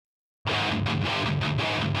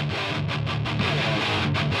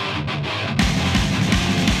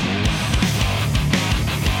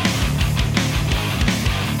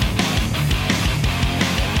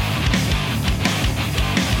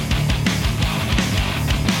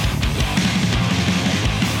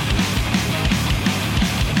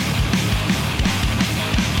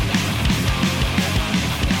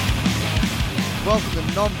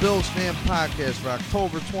NUMB Bills Fan Podcast for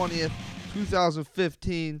October 20th,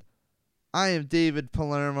 2015. I am David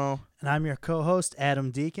Palermo. And I'm your co-host,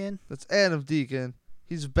 Adam Deacon. That's Adam Deacon.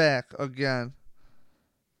 He's back again.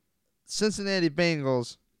 Cincinnati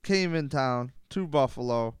Bengals came in town to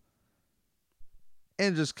Buffalo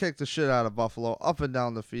and just kicked the shit out of Buffalo up and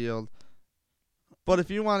down the field. But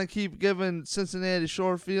if you want to keep giving Cincinnati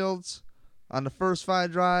short fields on the first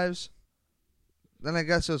 5 drives, then I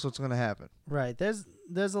guess that's what's going to happen. Right.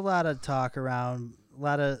 There's a lot of talk around,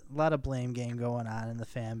 a lot of blame game going on in the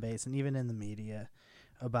fan base and even in the media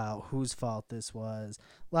about whose fault this was.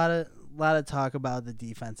 A lot of talk about the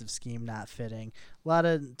defensive scheme not fitting. A lot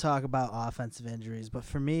of talk about offensive injuries. But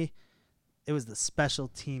for me, it was the special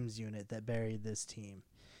teams unit that buried this team.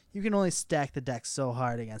 You can only stack the deck so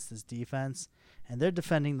hard against this defense, and they're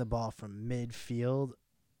defending the ball from midfield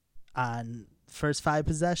on first 5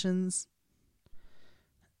 possessions.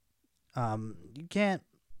 You can't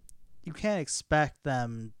expect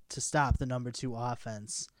them to stop the number 2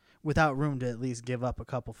 offense without room to at least give up a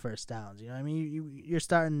couple first downs. You know what I mean? You're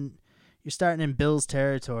starting in Bills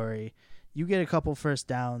territory. You get a couple first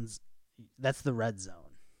downs, that's the red zone.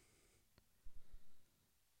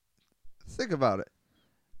 Think about it.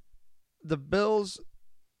 The Bills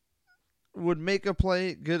would make a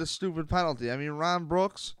play, get a stupid penalty. I mean, Ron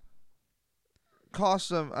Brooks cost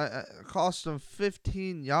them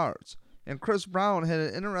 15 yards. And Chris Brown had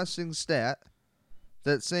an interesting stat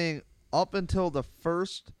that's saying up until the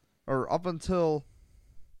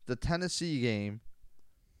Tennessee game,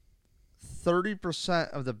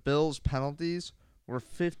 30% of the Bills' penalties were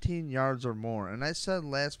 15 yards or more. And I said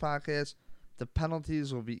last podcast, the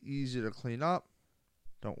penalties will be easy to clean up.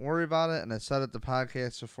 Don't worry about it. And I said it the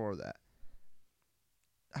podcast before that.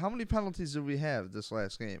 How many penalties did we have this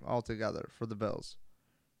last game altogether for the Bills?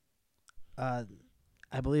 I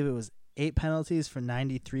believe it was 8 penalties for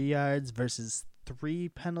 93 yards versus 3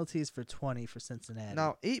 penalties for 20 for Cincinnati.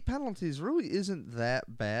 Now, 8 penalties really isn't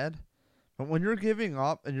that bad. But when you're giving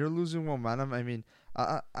up and you're losing momentum, I mean,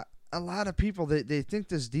 a lot of people, they think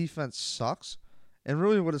this defense sucks. And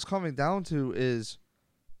really what it's coming down to is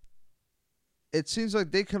it seems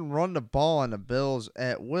like they can run the ball on the Bills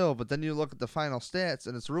at will, but then you look at the final stats,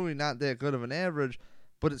 and it's really not that good of an average.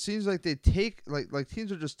 But it seems like they take like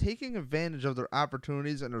teams are just taking advantage of their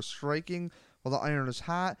opportunities and they're striking while the iron is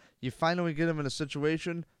hot. You finally get them in a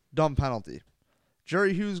situation, dumb penalty.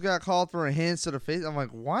 Jerry Hughes got called for a hands to the face. I'm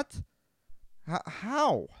like, what?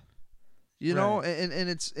 How? You know, and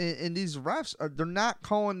it's and these refs they're not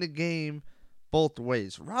calling the game both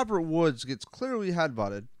ways. Robert Woods gets clearly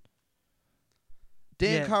headbutted.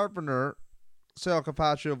 Dan Carpenter, Sal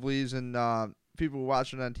Capaccio believes, and people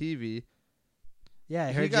watching on TV. Yeah,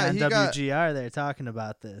 I heard you on WGR there talking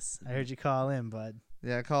about this. I heard you call in, bud.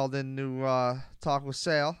 Yeah, I called in to talk with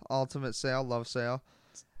Sal, Ultimate Sal, love Sal.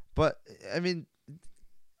 But, I mean,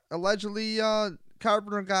 allegedly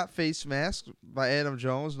Carpenter got face masked by Adam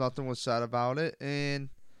Jones. Nothing was said about it. And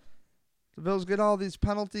the Bills get all these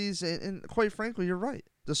penalties. And quite frankly, you're right.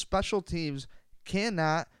 The special teams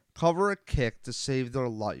cannot cover a kick to save their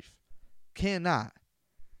life. Cannot.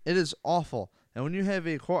 It is awful. And when you have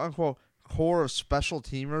a quote-unquote core of special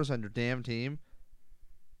teamers on your damn team,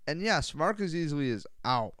 and yes, Marcus Easley is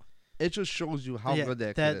out. It just shows you how good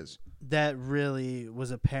that kid is. That really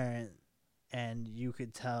was apparent, and you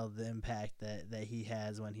could tell the impact that he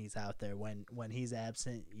has when he's out there. When he's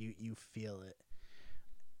absent, you feel it.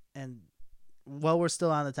 And while we're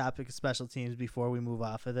still on the topic of special teams before we move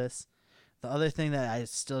off of this, the other thing that I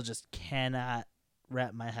still just cannot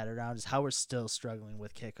wrap my head around is how we're still struggling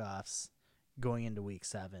with kickoffs going into week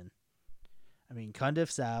 7. I mean,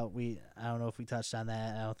 Cundiff's out. I don't know if we touched on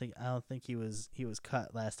that. I don't think he was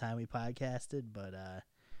cut last time we podcasted, but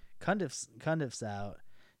Cundiff's out.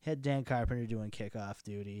 He had Dan Carpenter doing kickoff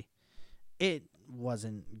duty. It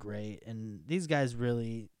wasn't great, and these guys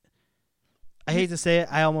really. I hate to say it,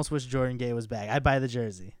 I almost wish Jordan Gay was back. I'd buy the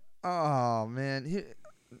jersey. Oh man,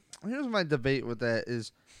 here's my debate with that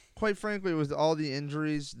is, quite frankly, with all the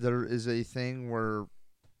injuries, there is a thing where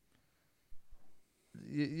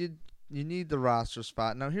you need the roster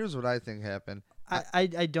spot. Now, here's what I think happened. I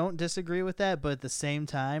don't disagree with that, but at the same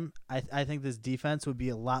time, I think this defense would be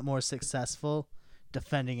a lot more successful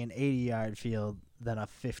defending an 80-yard field than a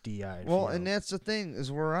 50-yard field. Well, and that's the thing,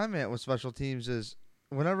 is where I'm at with special teams is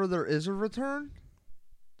whenever there is a return,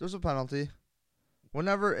 there's a penalty.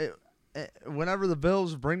 Whenever the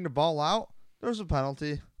Bills bring the ball out, there's a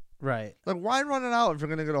penalty. Right. Like, why run it out if you're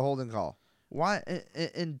going to get a holding call? Why?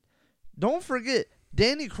 And don't forget,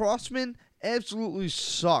 Danny Crossman absolutely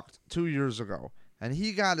sucked 2 years ago, and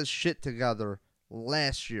he got his shit together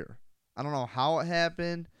last year. I don't know how it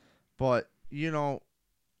happened, but,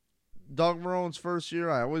 Doug Marone's first year,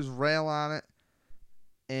 I always rail on it.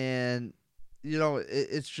 And,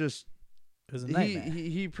 it's just, It was a he, nightmare.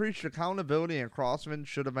 he preached accountability, and Crossman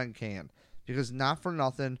should have been canned. Because not for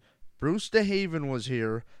nothing, Bruce DeHaven was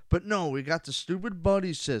here, but no, we got the stupid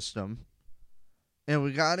buddy system, and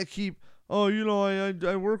we got to keep,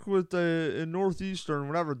 I work with in Northeastern,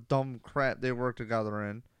 whatever dumb crap they work together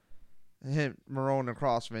in. Him, Marone, and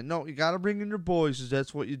Crossman. No, you got to bring in your boys, because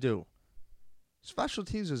that's what you do. Special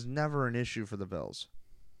teams is never an issue for the Bills.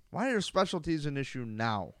 Why are special teams an issue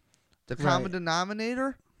now? The common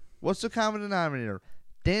denominator? What's the common denominator?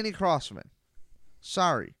 Danny Crossman.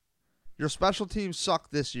 Sorry. Your special teams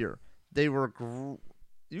sucked this year. They were,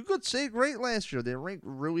 you could say great last year. They ranked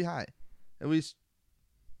really high. At least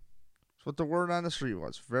that's what the word on the street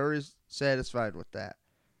was. Very satisfied with that.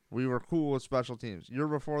 We were cool with special teams. Year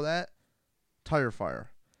before that, tire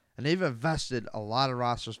fire. And they've invested a lot of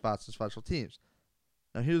roster spots in special teams.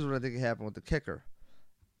 Now here's what I think happened with the kicker.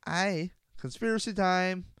 Conspiracy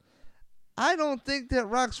time, I don't think that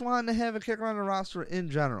Rex wanted to have a kicker on the roster in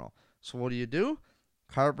general. So what do?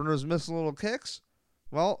 Carpenter's missing little kicks.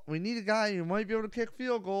 Well, we need a guy who might be able to kick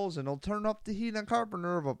field goals, and he'll turn up the heat on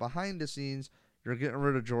Carpenter, but behind the scenes, you're getting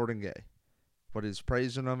rid of Jordan Gay. But he's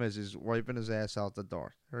praising him as he's wiping his ass out the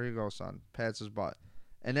door. Here you go, son. Pats his butt.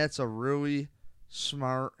 And that's a really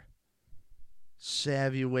smart,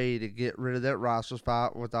 savvy way to get rid of that roster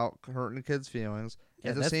spot without hurting the kids' feelings.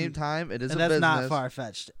 At the same time, it is a business. And that's not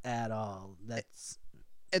far-fetched at all.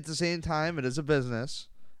 At the same time, it is a business.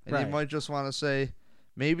 And you might just want to say,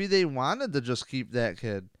 maybe they wanted to just keep that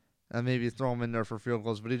kid and maybe throw him in there for field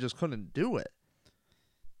goals, but he just couldn't do it.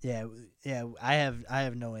 Yeah. I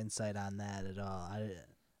have no insight on that at all.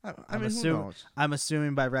 Who knows? I'm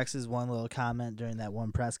assuming by Rex's one little comment during that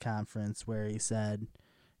one press conference where he said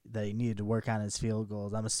that he needed to work on his field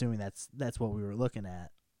goals. I'm assuming that's what we were looking at.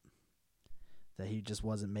 That he just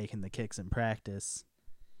wasn't making the kicks in practice.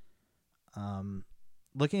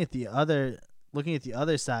 Looking at the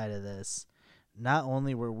other side of this, not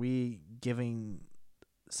only were we giving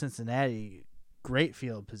Cincinnati great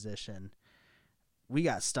field position, we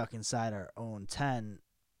got stuck inside our own 10.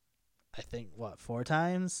 I think 4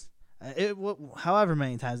 times, however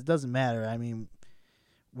many times, it doesn't matter. I mean,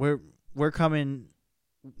 we're coming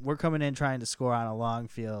in trying to score on a long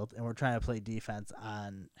field, and we're trying to play defense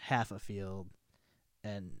on half a field,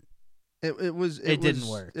 and it didn't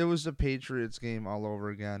work. It was the Patriots game all over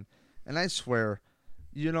again, and I swear,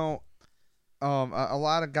 a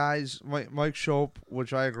lot of guys, Mike Shope,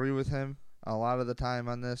 which I agree with him a lot of the time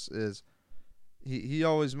on this, is he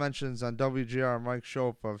always mentions on WGR, Mike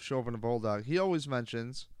Shope of Shope and the Bulldog, he always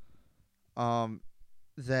mentions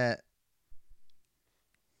that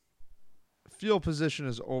field position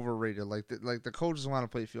is overrated. Like the coaches want to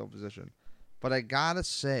play field position. But I got to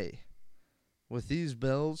say, with these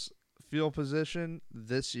Bills, field position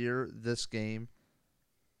this year, this game,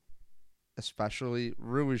 especially,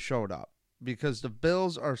 really showed up. Because the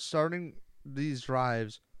Bills are starting these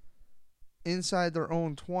drives inside their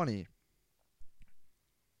own 20.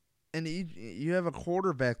 And you have a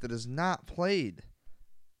quarterback that has not played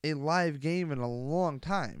a live game in a long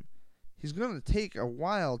time. He's going to take a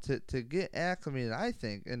while to get acclimated, I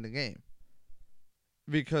think, in the game.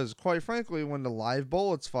 Because, quite frankly, when the live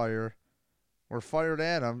bullets were fired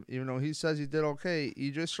at him, even though he says he did okay,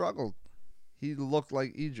 EJ struggled. He looked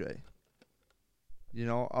like EJ.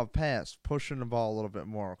 A pass, pushing the ball a little bit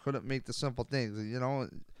more. Couldn't make the simple things.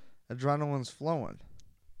 Adrenaline's flowing.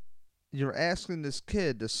 You're asking this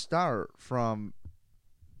kid to start from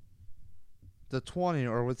the 20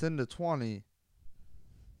 or within the 20,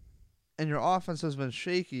 and your offense has been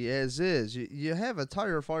shaky as is. You have a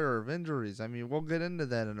tire fire of injuries. I mean, we'll get into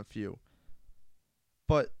that in a few.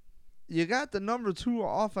 But you got the number 2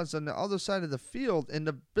 offense on the other side of the field, and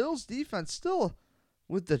the Bills' defense still,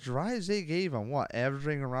 with the drives they gave them,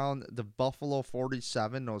 averaging around the Buffalo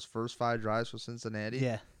 47, those first 5 drives for Cincinnati?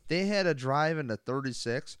 Yeah. They had a drive in the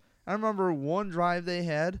 36. I remember one drive they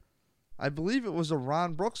had, I believe it was a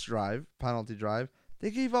Ron Brooks penalty drive.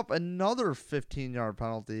 They gave up another 15-yard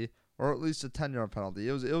penalty, or at least a 10-yard penalty.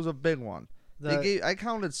 It was a big one. I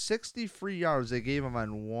counted 60 free yards they gave them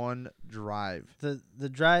on one drive. The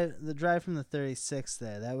drive from the 36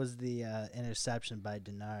 there, that was the interception by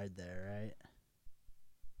Denard there, right?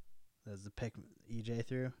 That was the pick EJ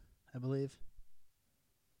threw, I believe.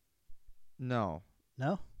 No,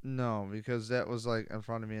 because that was in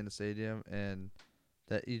front of me in the stadium, and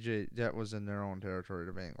that that was in their own territory,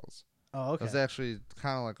 the Bengals. Oh, okay. It was actually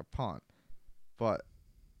kind of like a punt, but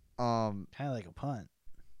kind of like a punt.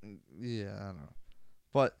 Yeah, I don't know,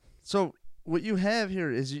 but So what you have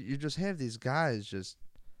here is you just have these guys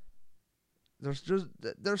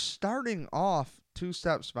they're starting off 2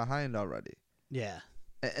 steps behind already. Yeah.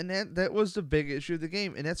 And that was the big issue of the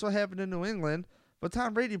game. And that's what happened in New England. But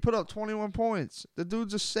Tom Brady put up 21 points. The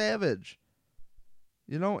dude's a savage.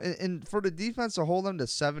 You know, and for the defense to hold them to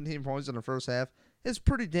 17 points in the first half is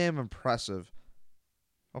pretty damn impressive.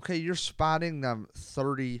 Okay, you're spotting them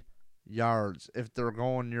 30 yards if they're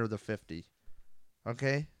going near the 50.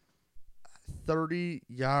 Okay? 30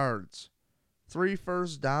 yards. 3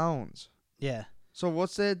 first downs. Yeah. So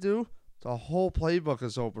what's that do? The whole playbook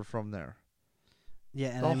is open from there. Yeah,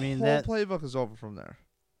 and the I mean whole that playbook is open from there.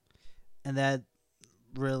 And that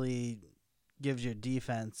really gives your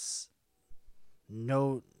defense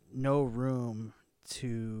no room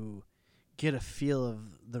to get a feel of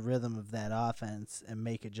the rhythm of that offense and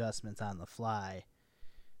make adjustments on the fly.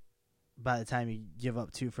 By the time you give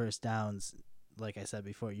up 2 first downs, like I said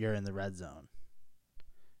before, you're in the red zone.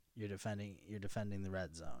 You're defending the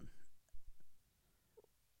red zone.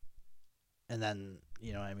 And then,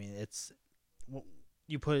 you know, I mean, it's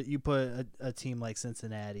you put a team like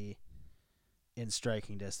Cincinnati in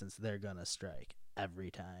striking distance, they're gonna strike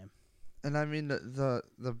every time. And I mean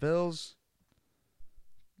the Bills,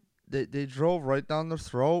 they drove right down their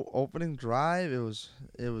throat. Opening drive,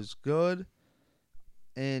 it was good.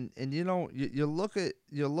 And you know, you look at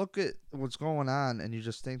what's going on, and you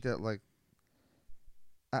just think that, like,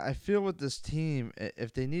 I feel with this team,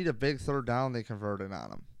 if they need a big third down, they convert it on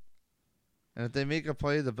them. And if they make a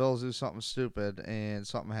play, the Bills do something stupid and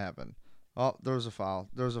something happened. Oh, there's a foul.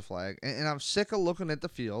 There's a flag. And I'm sick of looking at the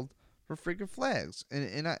field for freaking flags.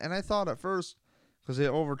 And I thought at first, because they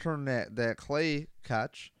overturned that Clay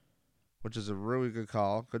catch, which is a really good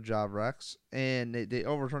call. Good job, Rex. And they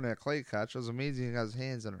overturned that Clay catch. It was amazing. He got his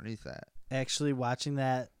hands underneath that. Actually, watching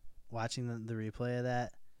the replay of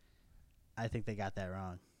that, I think they got that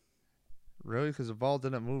wrong. Really? Because the ball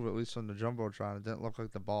didn't move, at least on the Jumbotron. It didn't look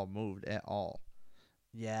like the ball moved at all.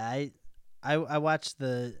 Yeah, I've watched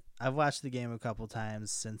the game a couple times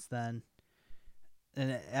since then,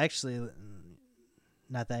 and actually,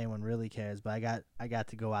 not that anyone really cares, but I got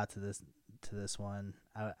to go out to this one.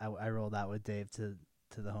 I rolled out with Dave to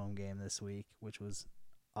the home game this week, which was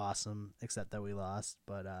awesome, except that we lost.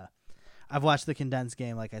 But I've watched the condensed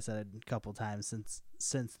game, like I said, a couple times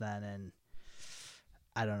since then, and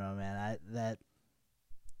I don't know, man.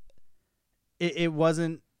 It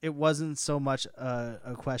wasn't so much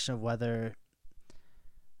a question of whether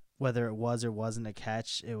it was or wasn't a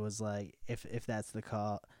catch. It was like if that's the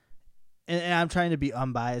call, and I'm trying to be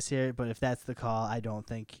unbiased here, but if that's the call, I don't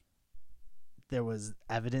think there was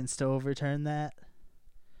evidence to overturn that.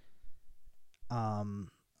 And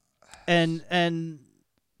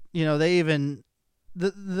you know, they even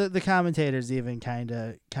the commentators even kind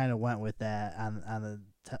of went with that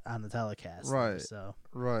on the telecast. Right. So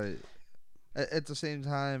right. At the same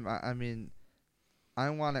time, I mean, I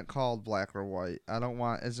want it called black or white. I don't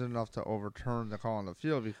want isn't enough to overturn the call on the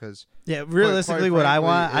field because realistically, quite what frankly, I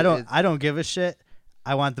want, I don't give a shit.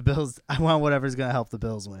 I want the Bills. I want whatever's gonna help the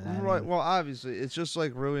Bills win. Right. Well, obviously, it's just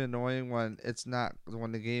like really annoying when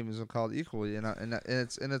the game isn't called equally, and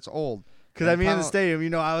it's old. Because I mean, in the stadium, you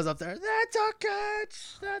know, I was up there. That's a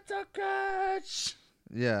catch. That's a catch.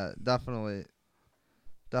 Yeah, definitely,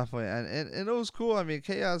 and it was cool. I mean,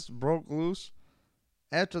 chaos broke loose.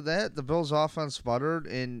 After that, the Bills' offense sputtered,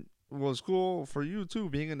 and it was cool for you too,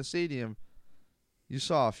 being in the stadium. You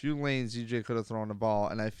saw a few lanes EJ could have thrown the ball,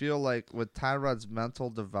 and I feel like with Tyrod's mental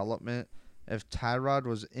development, if Tyrod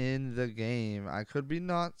was in the game, I could be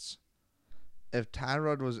nuts. If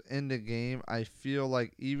Tyrod was in the game, I feel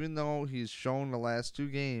like even though he's shown the last 2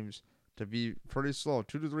 games to be pretty slow,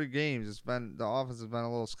 2 to 3 games, the offense has been a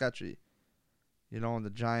little sketchy. You know, and the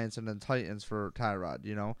Giants and the Titans for Tyrod,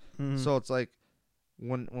 you know? Mm-hmm. So it's like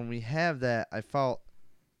when we have that, I felt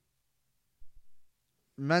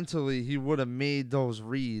mentally he would have made those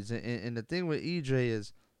reads. And the thing with EJ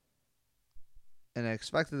is, and I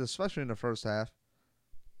expected, especially in the first half,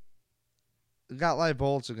 got light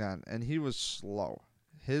bolts again, and he was slow.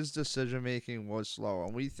 His decision-making was slow.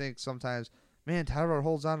 And we think sometimes, man, Tyrod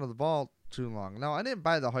holds on to the ball too long. No, I didn't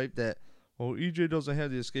buy the hype that, well, EJ doesn't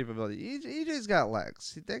have the escapability. EJ's got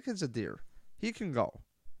legs. That kid's a deer. He can go.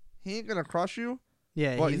 He ain't going to crush you.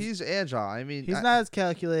 Yeah, but he's agile. I mean, he's not as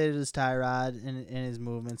calculated as Tyrod in his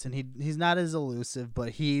movements, and he's not as elusive,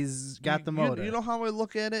 but he's got the motor. You know how I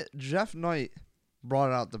look at it? Jeff Knight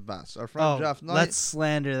brought out the best. Our friend Jeff Knight. Let's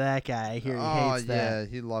slander that guy. I hear he hates that. Yeah,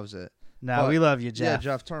 he loves it. No, we love you, Jeff. Yeah,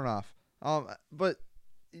 Jeff, turn off. But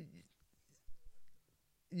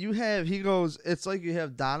he goes, it's like you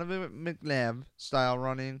have Donovan McNabb style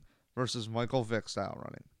running versus Michael Vick style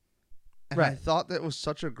running. And I Right. thought that was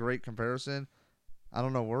such a great comparison. I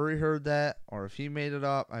don't know where he heard that or if he made it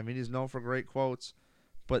up. I mean, he's known for great quotes,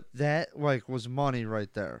 but that was money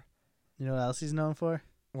right there. You know what else he's known for?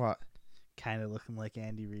 What? Kind of looking like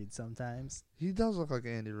Andy Reid sometimes. He does look like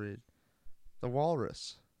Andy Reid, the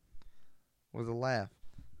walrus, with a laugh,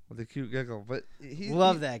 with a cute giggle. But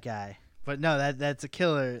Love that guy. But no, that's a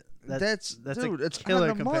killer. That's dude. A it's killer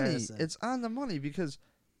on the comparison. money. It's on the money because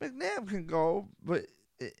McNabb can go, but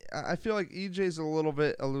I feel like EJ's a little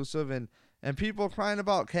bit elusive, and people crying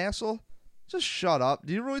about Castle. Just shut up.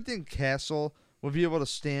 Do you really think Castle would be able to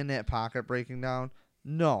stand that pocket breaking down?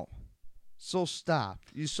 No. So stop.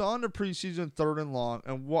 You saw in the preseason 3rd and long,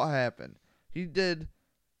 and what happened? He did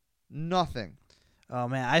nothing. Oh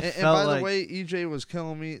man, And by the way, EJ was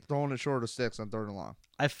killing me throwing it short of sticks on 3rd and long.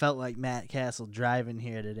 I felt like Matt Castle driving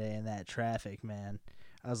here today in that traffic, man.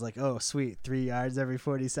 I was like, oh, sweet, 3 yards every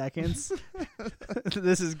 40 seconds.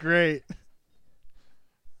 This is great.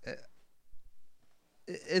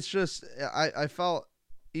 It's just, I felt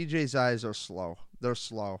EJ's eyes are slow. They're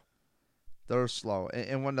slow.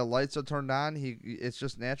 And when the lights are turned on, it's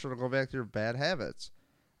just natural to go back to your bad habits.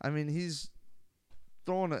 I mean, he's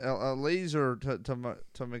throwing a laser to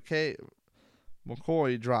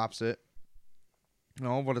McCoy drops it.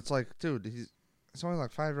 No, but it's like, dude, it's only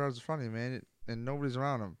like 5 yards in front of you, man, and nobody's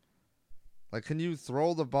around him. Like, can you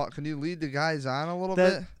throw the ball? Can you lead the guys on a little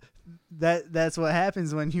bit? That's what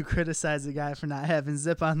happens when you criticize a guy for not having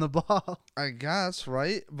zip on the ball. I guess,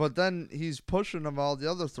 right? But then he's pushing them all the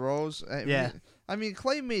other throws. I mean,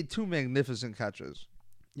 Clay made 2 magnificent catches.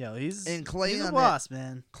 Yo, he's a boss,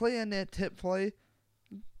 man. Clay on that tip play.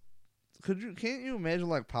 Can't you imagine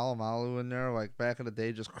like Palomalu in there, like back in the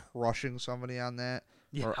day, just crushing somebody on that?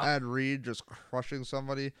 Yeah. Or Ed Reed just crushing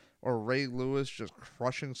somebody, or Ray Lewis just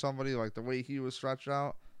crushing somebody, like the way he was stretched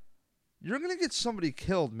out. You're going to get somebody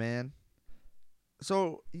killed, man.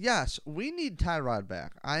 So, yes, we need Tyrod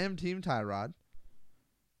back. I am Team Tyrod.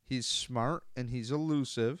 He's smart, and he's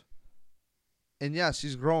elusive. And, yes,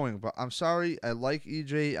 he's growing. But I'm sorry. I like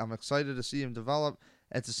EJ. I'm excited to see him develop.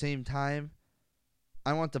 At the same time,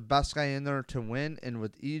 I want the best guy in there to win. And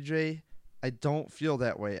with EJ, I don't feel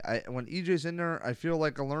that way. When EJ's in there, I feel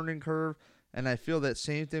like a learning curve. And I feel that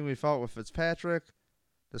same thing we felt with Fitzpatrick.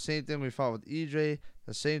 The same thing we fought with EJ.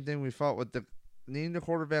 The same thing we fought with needing the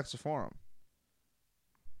quarterbacks before him.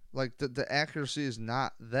 Like, the accuracy is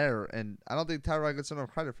not there. And I don't think Tyrod gets enough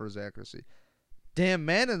credit for his accuracy. Dan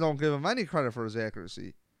Manning don't give him any credit for his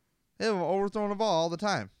accuracy. They have him overthrowing the ball all the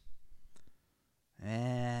time.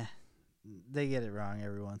 They get it wrong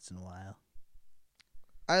every once in a while.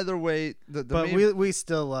 Either way, we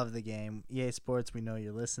still love the game. EA Sports, we know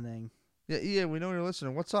you're listening. Yeah, we know you're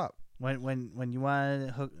listening. What's up? When you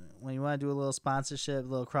want to do a little sponsorship, a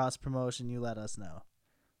little cross promotion, you let us know.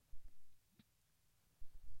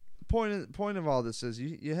 Point of all this is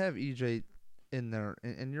you have EJ in there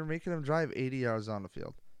and you're making him drive 80 yards on the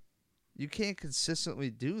field. You can't consistently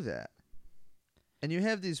do that. And you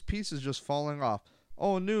have these pieces just falling off.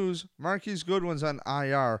 Oh, news, Marquise Goodwin's on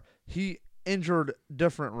IR. He injured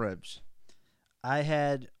different ribs. I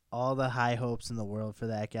had all the high hopes in the world for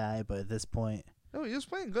that guy, but at this point, no, he was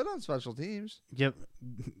playing good on special teams.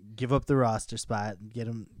 Give up the roster spot. Get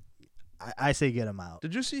him. I say get him out.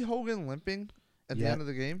 Did you see Hogan limping at the end of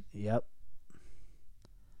the game? Yep.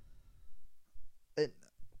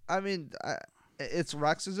 It's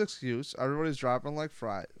Rex's excuse. Everybody's dropping like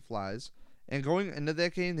flies. And going into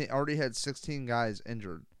that game, they already had 16 guys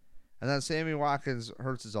injured. And then Sammy Watkins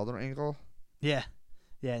hurts his other ankle. Yeah.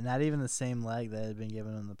 Yeah, not even the same leg that had been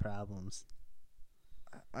giving him the problems.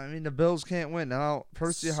 I mean, the Bills can't win. Now,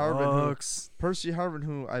 Percy Harvin,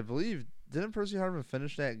 who I believe, didn't Percy Harvin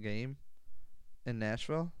finish that game in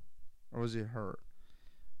Nashville? Or was he hurt?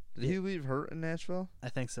 Did he leave hurt in Nashville? I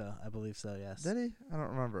think so. I believe so, yes. Did he? I don't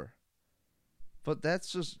remember. But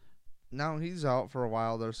that's just, now he's out for a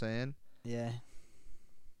while, they're saying. Yeah.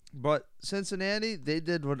 But Cincinnati, they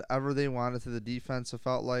did whatever they wanted to the defense, it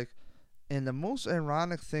felt like. And the most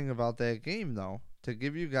ironic thing about that game, though, to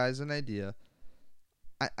give you guys an idea,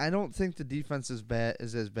 I don't think the defense is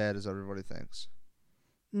as bad as everybody thinks.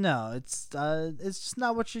 No, it's just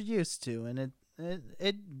not what you're used to, and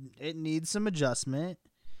it needs some adjustment.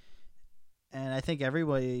 And I think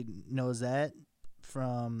everybody knows that,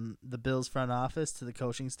 from the Bills front office to the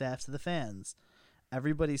coaching staff to the fans.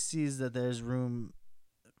 Everybody sees that there's room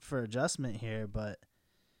for adjustment here, but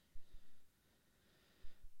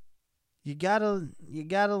you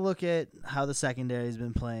gotta look at how the secondary's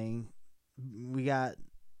been playing. We got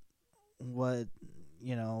what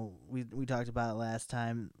we talked about last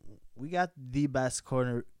time. we got the best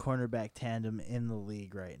cornerback tandem in the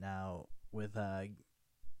league right now with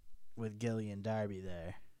Gilly and Darby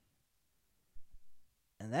there.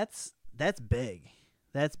 And that's big.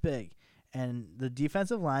 That's big. And the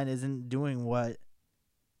defensive line isn't doing what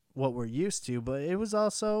we're used to, but it was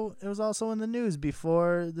also in the news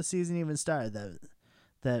before the season even started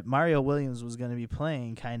that Mario Williams was going to be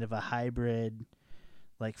playing kind of a hybrid,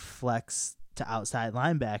 like flex to outside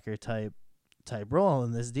linebacker type role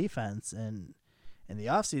in this defense. And in the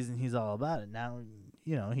offseason, he's all about it. Now,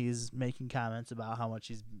 he's making comments about how much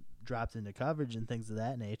he's dropped into coverage and things of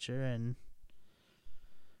that nature.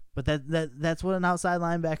 But that's what an outside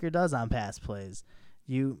linebacker does on pass plays.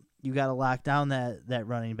 You got to lock down that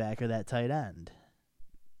running back or that tight end,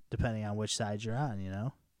 depending on which side you're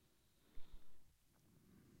on.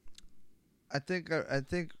 I think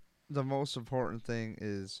the most important thing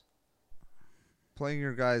is playing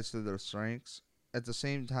your guys to their strengths. At the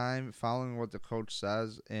same time, following what the coach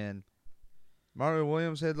says. And Mario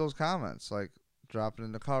Williams had those comments, like dropping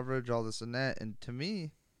into coverage, all this and that. And to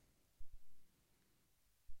me,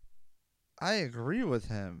 I agree with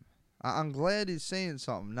him. I'm glad he's saying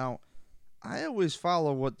something. Now, I always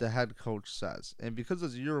follow what the head coach says. And because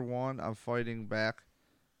it's year one, I'm fighting back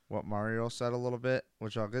what Mario said a little bit,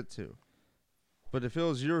 which I'll get to. But if it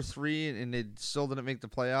was year 3 and they still didn't make the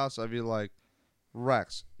playoffs, I'd be like,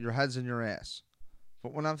 Rex, your head's in your ass.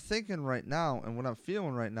 But what I'm thinking right now and what I'm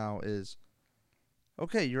feeling right now is,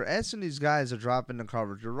 okay, you're asking these guys to drop into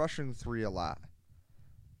coverage. You're rushing 3 a lot.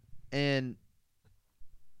 And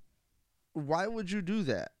why would you do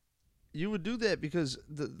that? You would do that because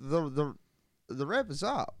the rep is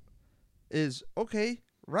up. Is, okay,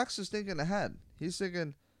 Rex is thinking ahead. He's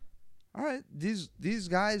thinking, all right, these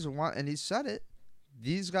guys want, and he said it,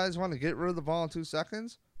 these guys want to get rid of the ball in 2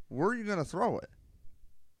 seconds. Where are you going to throw it?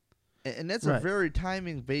 And that's right. A very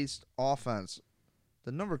timing-based offense.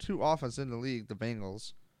 The number 2 offense in the league, the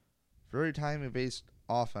Bengals, very timing-based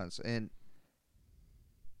offense. And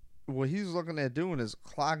what he's looking at doing is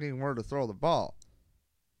clogging where to throw the ball.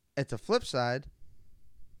 At the flip side,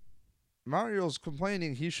 Mario's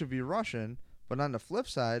complaining he should be rushing, but on the flip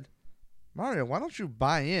side, Mario, why don't you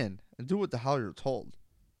buy in and do what the hell you're told?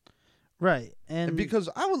 Right. And because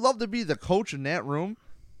I would love to be the coach in that room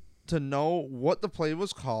to know what the play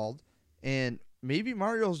was called, and maybe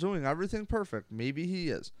Mario's doing everything perfect. Maybe he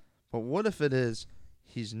is. But what if it is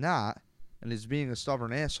he's not, and he's being a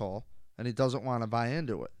stubborn asshole, and he doesn't want to buy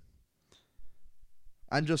into it?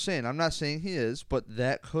 I'm just saying, I'm not saying he is, but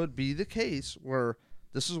that could be the case where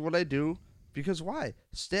this is what I do, because why?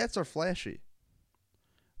 Stats are flashy.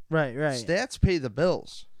 Right. Stats pay the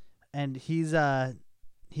bills. And he's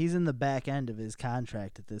in the back end of his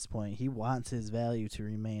contract at this point. He wants his value to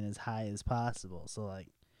remain as high as possible. So, like,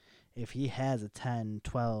 if he has a 10,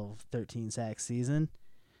 12, 13 sack season,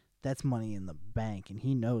 that's money in the bank, and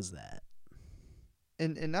he knows that.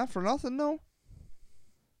 And not for nothing, though.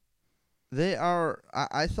 They are.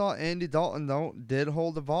 I thought Andy Dalton, though, did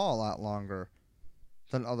hold the ball a lot longer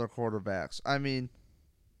than other quarterbacks. I mean,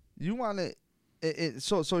 you want to.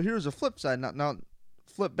 So here's the flip side. Now,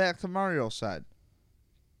 flip back to Mario's side.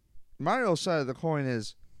 Mario's side of the coin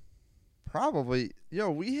is probably,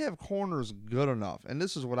 we have corners good enough. And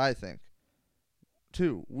this is what I think,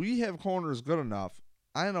 too. We have corners good enough.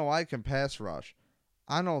 I know I can pass rush.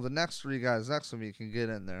 I know the next 3 guys next to me can get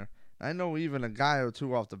in there. I know even a guy or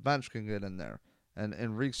 2 off the bench can get in there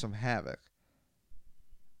and wreak some havoc.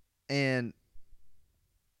 And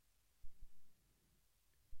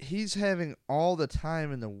he's having all the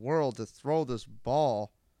time in the world to throw this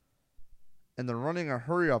ball, and they're running a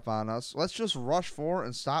hurry up on us. Let's just rush forward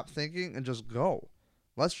and stop thinking and just go.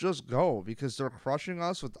 Let's just go, because they're crushing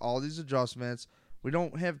us with all these adjustments. We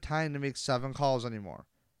don't have time to make 7 calls anymore.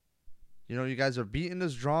 You guys are beating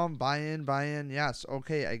this drum, buy in. Yes,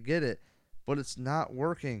 okay, I get it. But it's not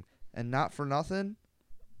working. And not for nothing,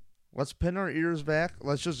 let's pin our ears back.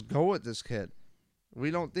 Let's just go at this kid.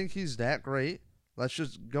 We don't think he's that great. Let's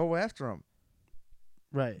just go after him.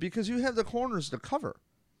 Right. Because you have the corners to cover.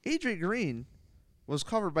 A.J. Green was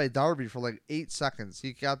covered by Darby for like 8 seconds.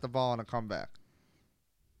 He got the ball on a comeback.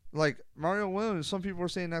 Like, Mario Williams, some people were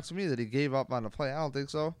saying next to me that he gave up on the play. I don't think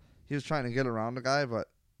so. He was trying to get around the guy, but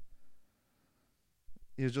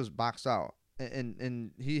he was just boxed out.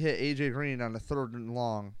 And he hit A.J. Green on a 3rd and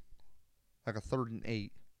long, like a 3rd and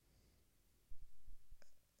 8.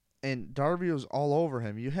 And Darby was all over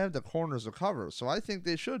him. You have the corners to cover. So I think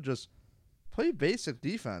they should just play basic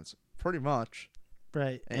defense, pretty much.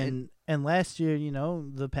 Right. And last year,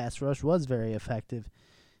 the pass rush was very effective.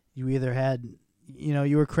 You either had,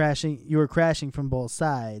 you were crashing from both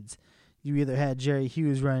sides. you either had Jerry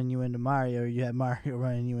Hughes running you into Mario or you had Mario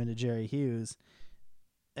running you into Jerry Hughes,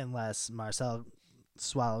 unless Marcel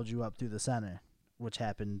swallowed you up through the center, which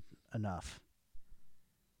happened enough.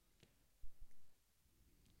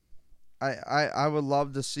 I would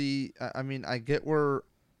love to see. I mean, I get where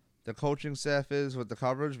the coaching staff is with the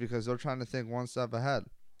coverage because they're trying to think one step ahead.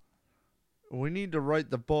 We need to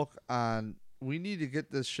write the book on. We need to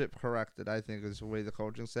get this ship corrected, I think, is the way the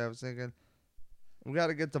coaching staff is thinking. We got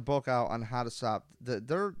to get the book out on how to stop.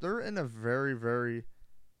 They're in a very, very.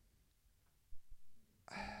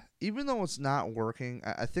 Even though it's not working,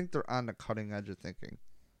 I think they're on the cutting edge of thinking.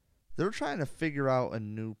 They're trying to figure out a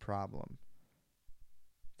new problem.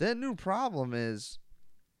 That new problem is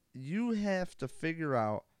you have to figure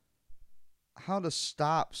out how to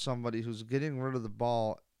stop somebody who's getting rid of the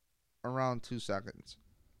ball around 2 seconds.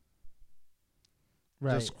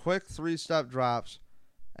 Right. Just quick 3-step drops.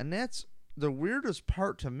 And that's the weirdest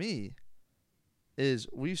part to me is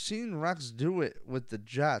we've seen Rex do it with the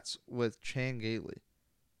Jets with Chan Gailey.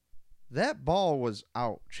 That ball was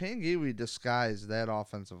out. Chan Gailey disguised that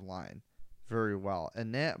offensive line very well.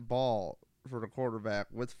 And that ball for the quarterback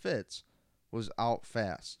with Fitz was out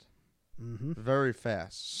fast. Mm-hmm. Very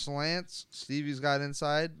fast. Slants, Stevie's got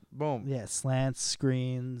inside, boom. Yeah, slants,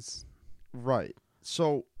 screens. Right.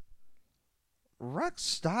 So Rex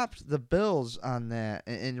stopped the Bills on that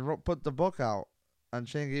and put the book out on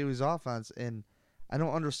Chan Gailey's offense, and I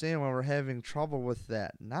don't understand why we're having trouble with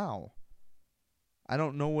that now. I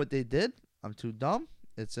don't know what they did. I'm too dumb.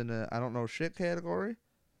 It's in a I don't know shit category.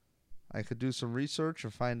 I could do some research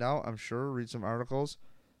and find out, I'm sure, read some articles.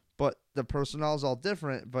 But the personnel is all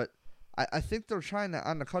different. But I think they're trying to,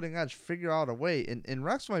 on the cutting edge, figure out a way. And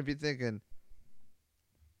Rex might be thinking,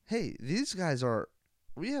 hey, these guys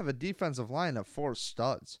we have a defensive line of 4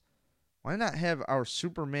 studs. Why not have our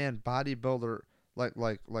Superman bodybuilder, like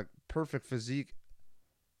perfect physique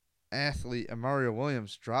athlete, Mario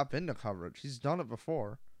Williams, drop into coverage? He's done it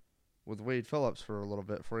before with Wade Phillips for a little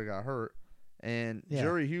bit before he got hurt. And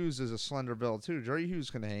Jerry Hughes is a slender build too. Jerry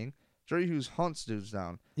Hughes can hang. Jerry Hughes hunts dudes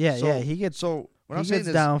down. Yeah, he gets. So what I'm he saying gets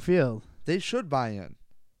is downfield. they should buy in.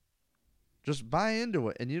 Just buy into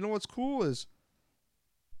it. And you know what's cool is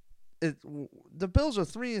the Bills are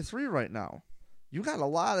 3-3 right now. You got a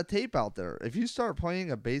lot of tape out there. If you start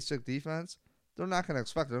playing a basic defense, they're not going to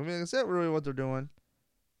expect it. I mean, is that really what they're doing?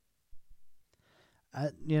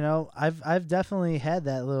 I've definitely had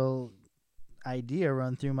that little idea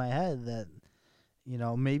run through my head that,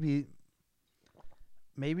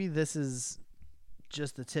 maybe this is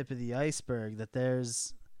just the tip of the iceberg, that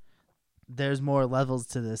there's more levels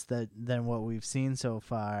to this than what we've seen so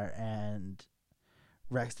far, and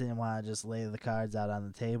Rex didn't want to just lay the cards out on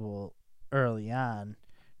the table early on,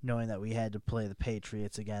 knowing that we had to play the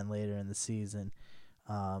Patriots again later in the season.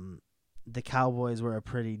 The Cowboys were a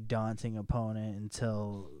pretty daunting opponent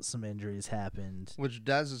until some injuries happened. Which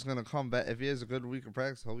Dez is going to come back. If he has a good week of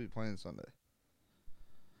practice, he'll be playing Sunday.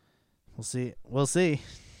 We'll see.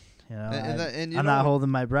 I'm not holding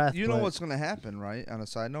my breath. You know what's going to happen, right? On a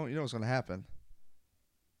side note, you know what's going to happen.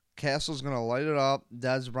 Castle's going to light it up.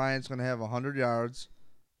 Dez Bryant's going to have 100 yards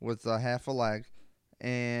with half a leg.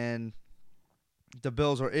 And the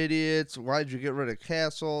Bills are idiots. Why'd you get rid of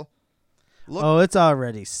Castle? Look, it's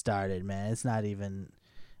already started, man. It's not even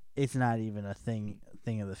a thing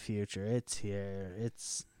of the future. It's here.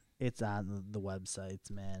 It's on the websites,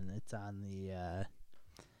 man. It's on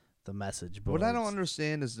the message boards. What I don't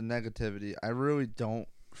understand is the negativity. I really don't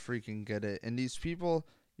freaking get it. And these people,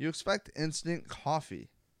 you expect instant coffee.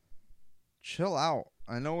 Chill out.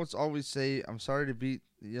 I know it's always say, I'm sorry to beat,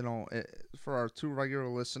 for our 2 regular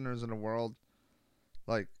listeners in the world,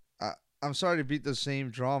 I'm sorry to beat the same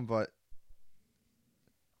drum, but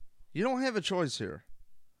you don't have a choice here.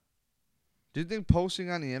 Do you think posting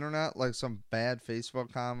on the internet, some bad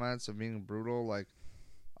Facebook comments of being brutal,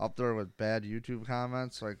 up there with bad YouTube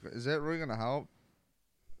comments, is that really going to help?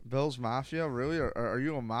 Bills Mafia, really? Are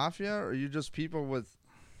you a mafia? Or are you just people with,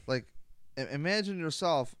 imagine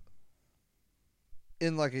yourself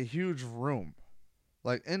in, a huge room,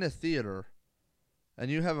 in a theater, and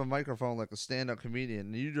you have a microphone like a stand-up comedian,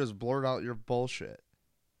 and you just blurt out your bullshit.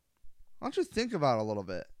 Why don't you think about it a little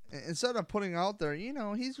bit? Instead of putting out there,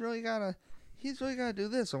 he's really gotta do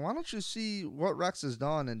this. And why don't you see what Rex has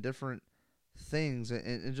done in different things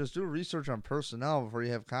and just do research on personnel before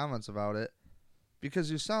you have comments about it?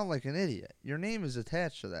 Because you sound like an idiot. Your name is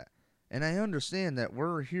attached to that. And I understand that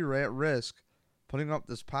we're here at risk putting up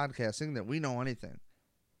this podcast saying that we know anything.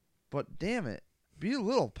 But damn it, be a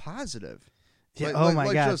little positive. Yeah,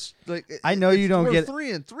 my God. I know you don't get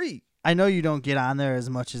 3-3. I know you don't get on there as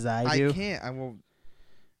much as I do. I can't. I will.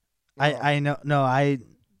 I know. No,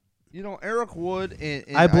 Eric Wood and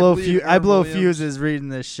I blow believe I Aaron blow Williams. fuses reading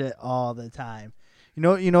this shit all the time.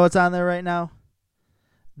 You know what's on there right now?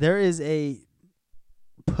 There is a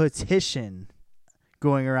petition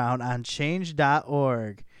going around on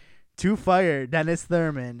change.org to fire Dennis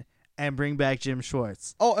Thurman and bring back Jim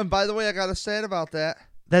Schwartz. Oh, and by the way, I got a stat about that.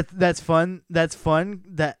 That's fun. That's fun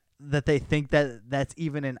that they think that that's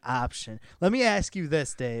even an option. Let me ask you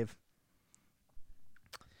this, Dave.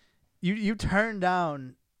 You turned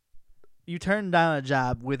down a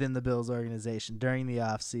job within the Bills organization during the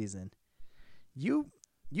off season. You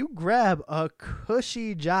grab a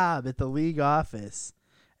cushy job at the league office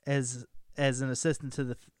as an assistant to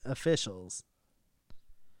the officials.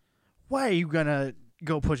 Why are you gonna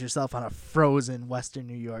go put yourself on a frozen Western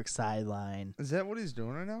New York sideline? Is that what he's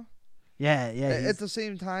doing right now? Yeah. At the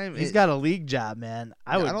same time, he's got a league job, man.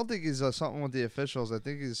 I don't think he's something with the officials. I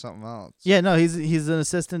think he's something else. Yeah, no, he's an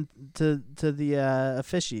assistant to the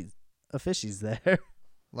officials there.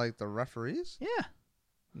 Like the referees? Yeah.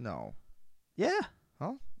 No. Yeah.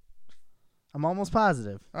 Huh? I'm almost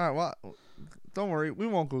positive. All right, well, don't worry. We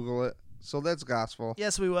won't Google it. So that's gospel.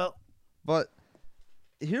 Yes, we will. But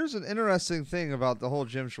here's an interesting thing about the whole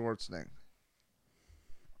Jim Schwartz thing.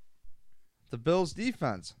 The Bills'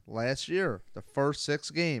 defense last year, the first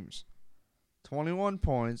 6 games, 21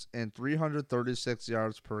 points and 336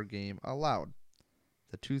 yards per game allowed.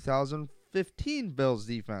 The 2015 Bills'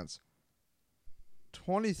 defense,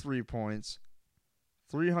 23 points,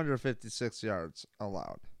 356 yards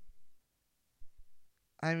allowed.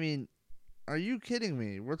 I mean, are you kidding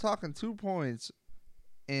me? We're talking 2 points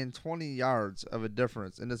and 20 yards of a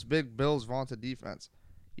difference in this big Bills vaunted defense.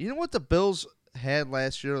 You know what the Bills had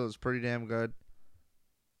last year that was pretty damn good?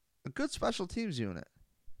 A good special teams unit.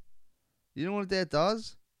 You know what that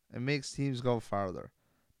does? It makes teams go farther.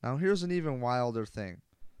 Now, here's an even wilder thing.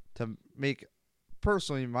 To make,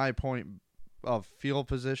 personally, my point of field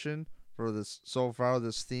position for this so far,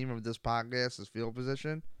 this theme of this podcast is field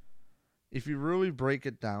position. If you really break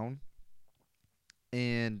it down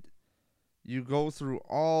and you go through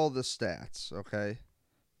all the stats, okay?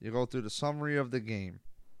 You go through the summary of the game.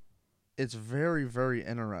 It's very, very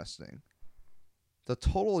interesting. The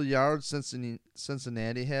total yards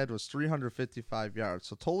Cincinnati had was 355 yards.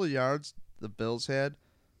 So total yards the Bills had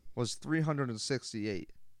was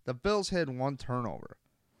 368. The Bills had 1 turnover.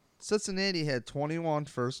 Cincinnati had 21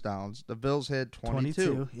 first downs. The Bills had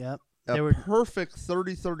 22. Yep. They were perfect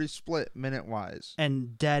 30-30 split minute-wise.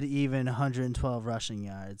 And dead even 112 rushing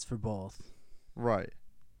yards for both. Right.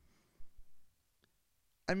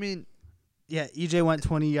 I mean... Yeah, EJ went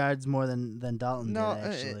 20 yards more than Dalton did,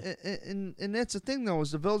 actually. And that's the thing, though,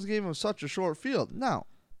 is the Bills gave him such a short field. Now,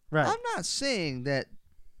 right. I'm not saying that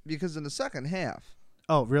because in the second half...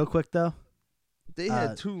 Oh, real quick, though? They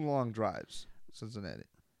had 2 long drives, Cincinnati.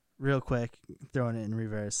 Real quick, throwing it in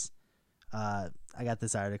reverse. I got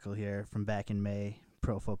this article here from back in May,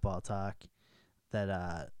 Pro Football Talk,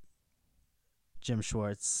 that Jim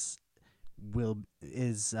Schwartz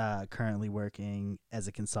is currently working as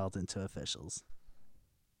a consultant to officials.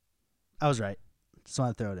 I was right. Just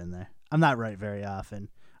want to throw it in there. I'm not right very often.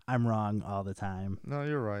 I'm wrong all the time. No,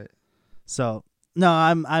 you're right. So no,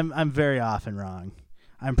 I'm very often wrong.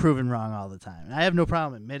 I'm proven wrong all the time. I have no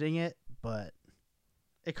problem admitting it, but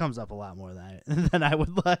it comes up a lot more than I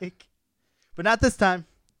would like. But not this time.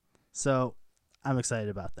 So I'm excited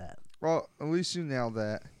about that. Well, at least you nailed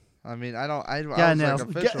that. I mean, I was like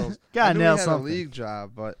officials. Gotta I knew nail he had something. a league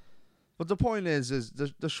job, but the point is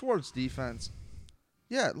the Schwartz defense.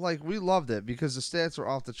 Yeah, like we loved it because the stats were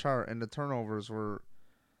off the chart and the turnovers were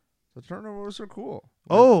cool.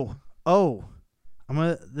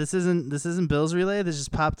 This isn't Bills relay. This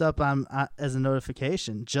just popped up on as a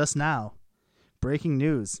notification just now. Breaking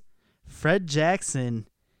news: Fred Jackson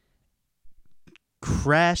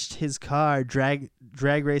crashed his car drag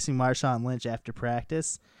racing Marshawn Lynch after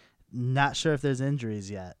practice. Not sure if there's injuries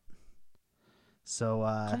yet. So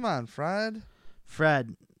come on, Fred,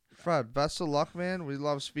 best of luck, man. We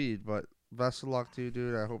love speed, but best of luck to you,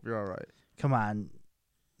 dude. I hope you're all right. Come on.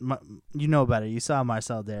 You know better. You saw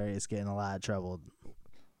Marcel Darius get in a lot of trouble.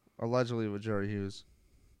 Allegedly with Jerry Hughes.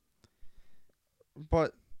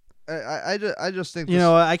 But I just think you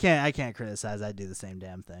know what? I can't criticize. I'd do the same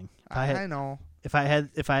damn thing. I know. If I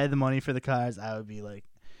had the money for the cars, I would be like,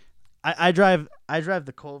 I drive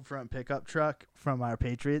the cold front pickup truck from our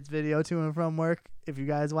Patriots video to and from work. If you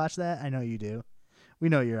guys watch that, I know you do. We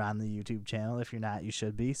know you're on the YouTube channel. If you're not, you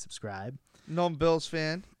should be. Subscribe. NUMB Bills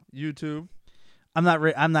fan, YouTube. I'm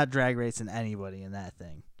not drag racing anybody in that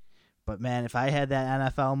thing. But man, if I had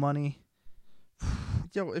that NFL money,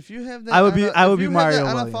 Yo, if you have that, I would be if you have Mario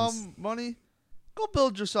that Williams. NFL money, go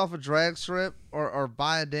build yourself a drag strip or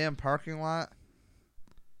buy a damn parking lot.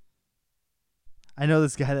 I know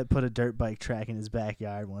this guy that put a dirt bike track in his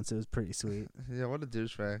backyard once. It was pretty sweet. Yeah, what a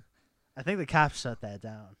douchebag. I think the cops shut that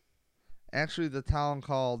down. Actually, the town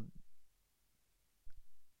called.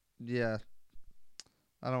 Yeah,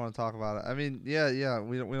 I don't want to talk about it. I mean, yeah,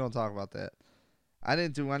 we don't talk about that. I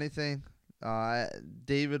didn't do anything.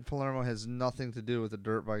 David Palermo has nothing to do with the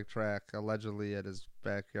dirt bike track allegedly at his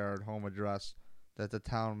backyard home address that the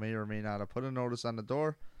town may or may not have put a notice on the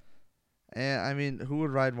door. And I mean, who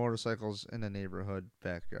would ride motorcycles in a neighborhood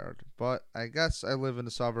backyard? But I guess I live in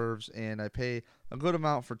the suburbs and I pay a good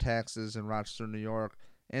amount for taxes in Rochester, New York.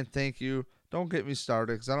 And thank you. Don't get me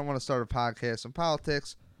started because I don't want to start a podcast on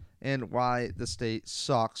politics and why the state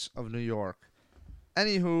sucks of New York.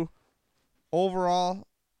 Anywho, overall,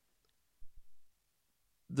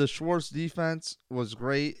 the Schwartz defense was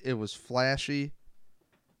great. It was flashy.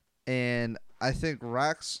 And I think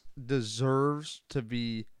Rex deserves to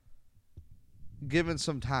be given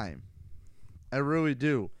some time. I really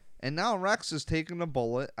do. And now Rex is taking a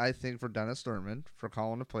bullet, I think, for Dennis Thurman for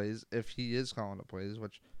calling the plays, if he is calling the plays,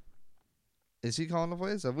 which... Is he calling the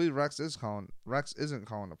plays? I believe Rex isn't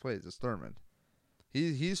calling the plays. It's Thurman.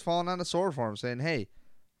 He's falling on the sword for him, saying, hey,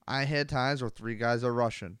 I had times where 3 guys are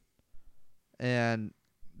rushing. And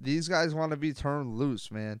these guys want to be turned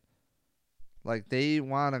loose, man. Like, they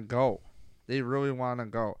want to go. They really want to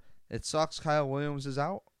go. It sucks Kyle Williams is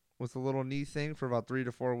out with a little knee thing for about 3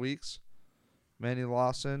 to 4 weeks. Manny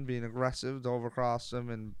Lawson being aggressive to overcross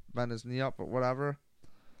him and bend his knee up, but whatever.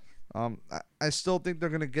 I still think they're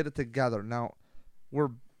going to get it together. Now,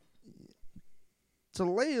 to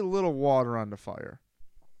lay a little water on the fire,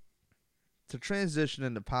 to transition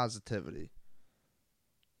into positivity.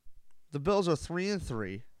 The Bills are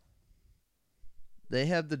 3-3. They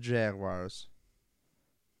have the Jaguars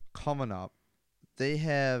coming up. They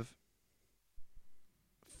have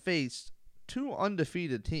faced 2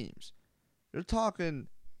 undefeated teams. You're talking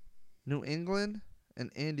New England and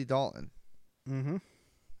Andy Dalton. Mm-hmm.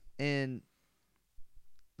 And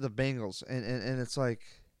the Bengals. And it's like,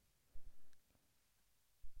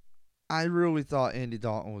 I really thought Andy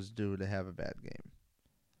Dalton was due to have a bad game.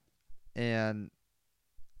 And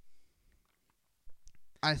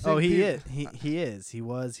I think he is. He is. He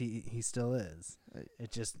was. He still is.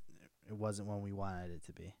 It wasn't when we wanted it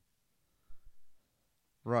to be.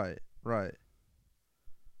 Right.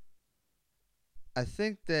 I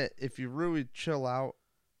think that if you really chill out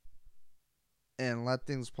and let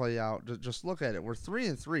things play out, just look at it. We're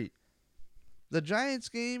 3-3. The Giants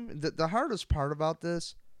game, the hardest part about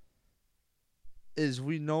this is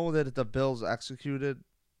we know that if the Bills executed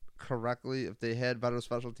correctly, if they had better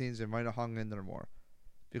special teams, they might have hung in there more.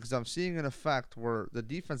 Because I'm seeing an effect where the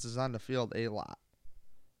defense is on the field a lot.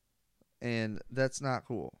 And that's not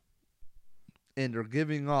cool. And they're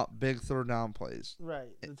giving up big third down plays. Right.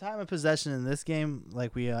 The time of possession in this game,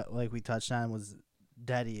 like we touched on, was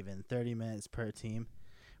dead even, 30 minutes per team.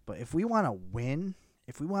 But if we want to win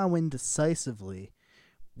decisively,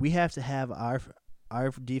 we have to have our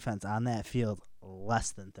defense on that field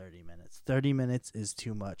less than 30 minutes. 30 minutes is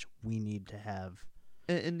too much. We need to have...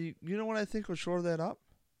 And you know what I think will shore that up?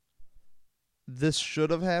 This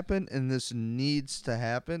should have happened, and this needs to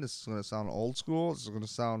happen. This is going to sound old school. This is going to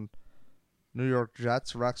sound New York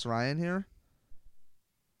Jets, Rex Ryan here.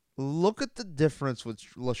 Look at the difference with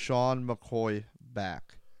LaShawn McCoy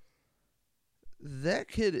back. That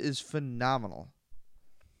kid is phenomenal.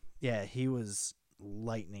 Yeah, he was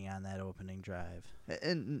lightning on that opening drive.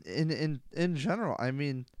 And in general, I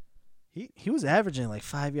mean... He was averaging like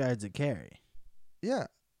 5 yards a carry. Yeah,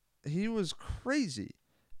 he was crazy.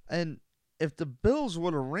 And if the Bills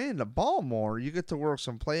would have ran the ball more, you get to work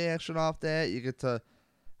some play action off that. You get to...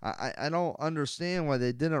 I don't understand why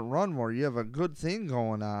they didn't run more. You have a good thing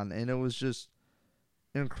going on, and it was just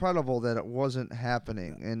incredible that it wasn't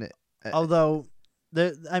happening. And although,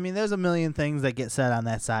 there's a million things that get said on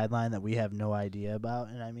that sideline that we have no idea about.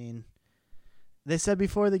 And I mean, they said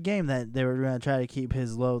before the game that they were going to try to keep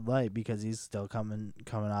his load light because he's still coming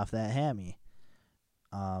off that hammy.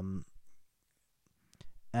 I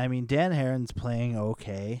mean, Dan Herron's playing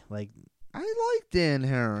okay. I like Dan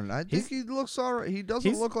Herron. I think he looks all right. He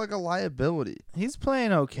doesn't look like a liability. He's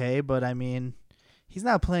playing okay, but I mean, he's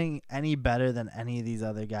not playing any better than any of these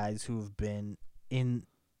other guys who've been in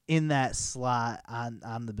that slot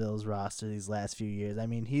on the Bills roster these last few years. I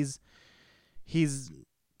mean, he's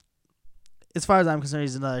as far as I'm concerned,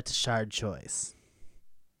 he's another Tashard choice.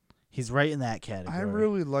 He's right in that category. I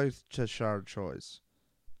really liked Tashard choice.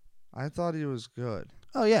 I thought he was good.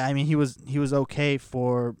 Oh yeah, I mean he was okay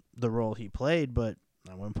for the role he played, but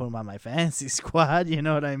I wouldn't put him on my fantasy squad. You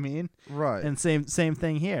know what I mean? Right. And same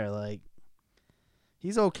thing here. Like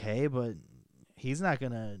he's okay, but he's not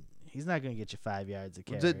gonna get you 5 yards a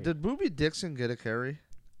carry. Did Booby Dixon get a carry?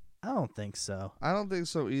 I don't think so. I don't think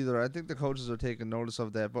so either. I think the coaches are taking notice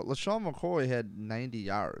of that. But LaShawn McCoy had 90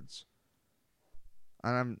 yards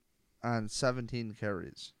on 17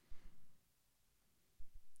 carries.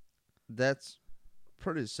 That's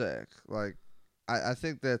pretty sick. Like, I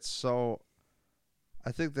think that's so.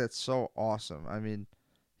 I think that's so awesome. I mean,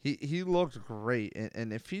 he looked great,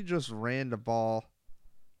 and if he just ran the ball,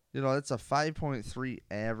 that's a 5.3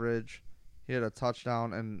 average. He had a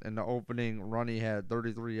touchdown, and in the opening run he had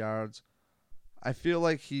 33 yards. I feel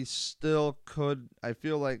like he still could. I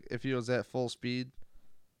feel like if he was at full speed,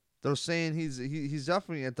 they're saying he's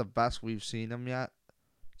definitely at the best we've seen him yet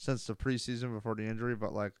since the preseason before the injury.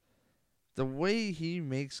 But like the way he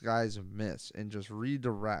makes guys miss and just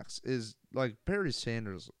redirects is like Barry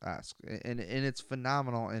Sanders-esque, and it's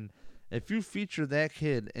phenomenal. And if you feature that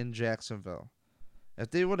kid in Jacksonville, if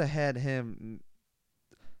they would have had him.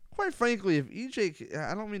 Quite frankly, if EJ,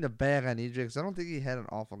 I don't mean to bag on EJ because I don't think he had an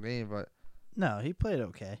awful game, but no, he played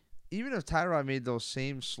okay. Even if Tyrod made those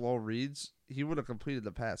same slow reads, he would have completed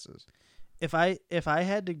the passes. If I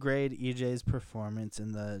had to grade EJ's performance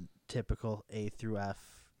in the typical A through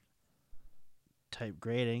F type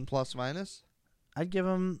grading, Plus minus, I'd give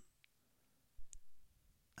him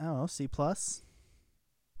C plus.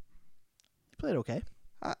 He played okay.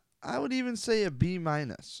 I would even say a B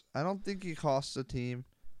minus. I don't think he cost the team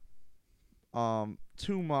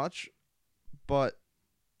too much, but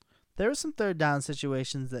there were some third down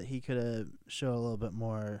situations that he could have showed a little bit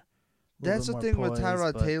more. That's the thing with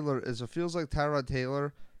Tyrod Taylor is it feels like Tyrod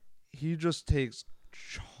Taylor, he just takes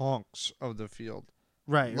chunks of the field.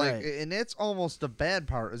 Right, right. And that's almost the bad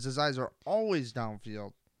part is his eyes are always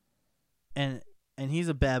downfield. And he's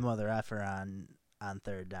a bad mother effer on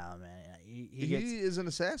third down, man. He is an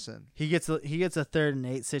assassin. He gets a 3rd and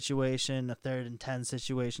 8 situation, a 3rd and 10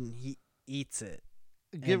 situation. He eats it.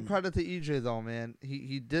 Give credit to EJ though, man.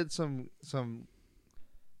 He did some.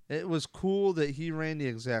 It was cool that he ran the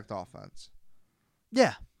exact offense.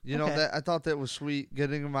 Yeah, that I thought that was sweet.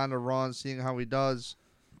 Getting him on the run, seeing how he does.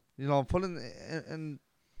 Putting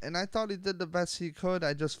and I thought he did the best he could.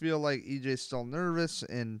 I just feel like EJ's still nervous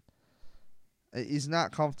and he's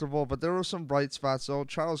not comfortable. But there were some bright spots though.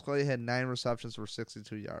 Charles Clay had 9 receptions for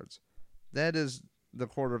 62 yards. That is the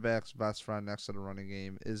quarterback's best friend next to the running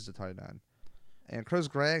game is the tight end. And Chris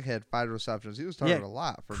Gregg had 5 receptions. He was targeted a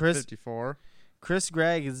lot for 54. Chris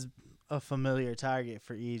Gregg is a familiar target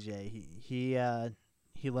for EJ.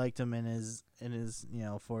 He liked him in his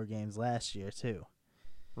 4 games last year too.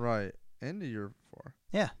 Right, and the year before.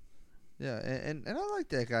 Yeah. Yeah, and I like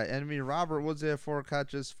that guy. And I mean, Robert Woods had 4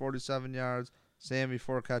 catches, 47 yards. Sammy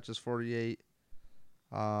 4 catches, 48.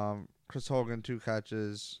 Chris Hogan 2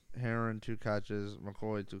 catches. Heron 2 catches.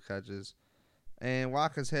 McCoy 2 catches. And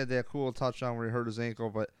Watkins had that cool touchdown where he hurt his ankle.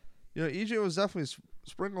 But, EJ was definitely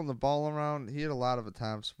sprinkling the ball around. He had a lot of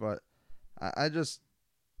attempts. But he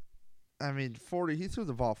threw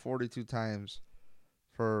the ball 42 times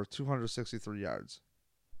for 263 yards,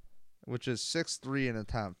 which is 6.3 an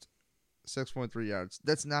attempt, 6.3 yards.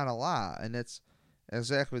 That's not a lot. And that's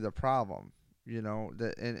exactly the problem,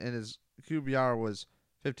 and his QBR was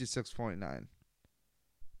 56.9.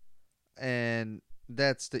 And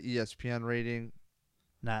that's the ESPN rating.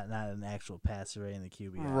 Not an actual passer rating, the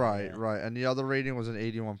QBR. Right, right. And the other rating was an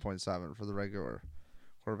 81.7 for the regular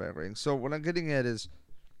quarterback rating. So what I'm getting at is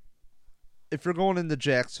if you're going into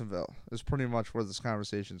Jacksonville is pretty much where this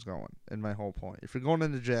conversation's going, and my whole point. If you're going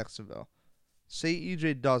into Jacksonville, say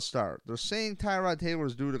EJ does start. They're saying Tyrod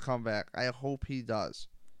Taylor's due to come back. I hope he does.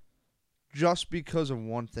 Just because of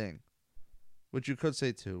one thing, which you could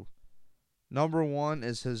say two. Number one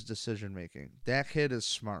is his decision making. That kid is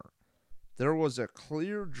smart. There was a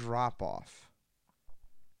clear drop off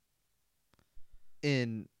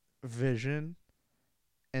in vision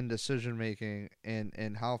and decision making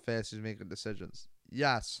and how fast he's making decisions.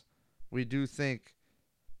 Yes, we do think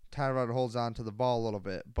Tyrod holds on to the ball a little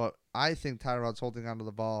bit, but I think Tyrod's holding on to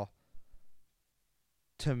the ball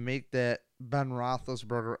to make that Ben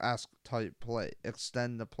Roethlisberger-esque type play,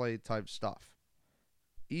 extend the play type stuff.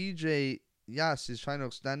 EJ, yes, he's trying to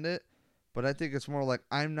extend it, but I think it's more like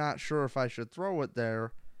I'm not sure if I should throw it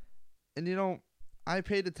there. And, I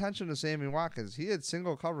paid attention to Sammy Watkins. He had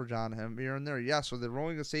single coverage on him here and there. Yes, were they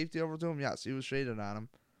rolling a safety over to him? Yes, he was shaded on him.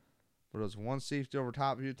 But it was one safety over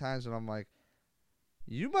top a few times, and I'm like,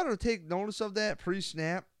 you better take notice of that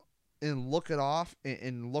pre-snap and look it off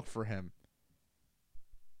and look for him.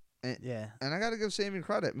 And, Yeah. and I got to give Sammy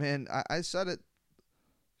credit, man. I said it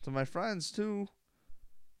to my friends, too.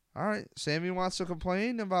 All right, Sammy wants to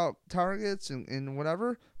complain about targets and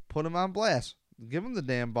whatever. Put him on blast. Give him the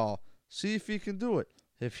damn ball. See if he can do it.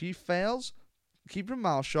 If he fails, keep your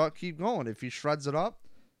mouth shut. Keep going. If he shreds it up,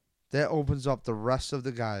 that opens up the rest of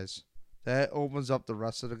the guys.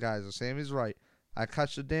 And Sammy's right. I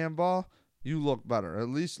catch the damn ball, you look better. At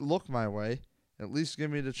least look my way. At least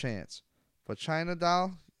give me the chance. But China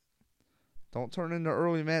Doll, don't turn into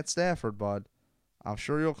early Matt Stafford, bud. I'm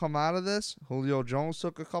sure you'll come out of this. Julio Jones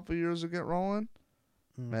took a couple years to get rolling.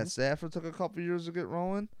 Mm-hmm. Matt Stafford took a couple years to get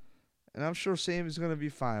rolling. And I'm sure Sammy's going to be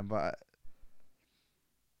fine. But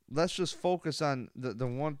let's just focus on the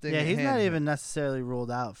one thing. Yeah, he's not even necessarily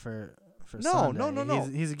ruled out for Sunday. No.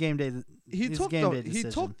 He's a game day. He took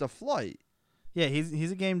the flight. Yeah,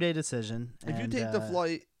 he's a game day decision. If you take the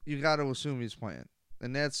flight, you got to assume he's playing,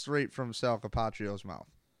 and that's straight from Sal Capaccio's mouth,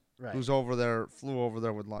 right? Who's flew over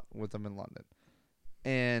there with him in London,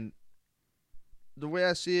 and the way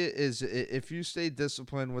I see it is, if you stay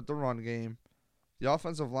disciplined with the run game, the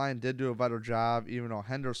offensive line did do a better job, even though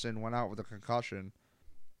Henderson went out with a concussion.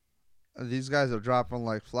 These guys are dropping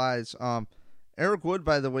like flies. Eric Wood,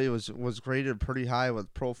 by the way, was graded pretty high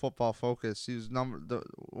with Pro Football Focus. He was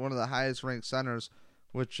one of the highest ranked centers,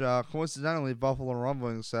 which coincidentally Buffalo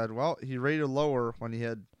Rumblings said, well, he rated lower when he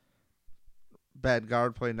had bad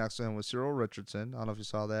guard play next to him with Cyril Richardson. I don't know if you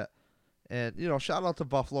saw that. And, shout out to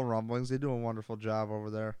Buffalo Rumblings. They do a wonderful job over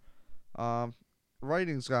there.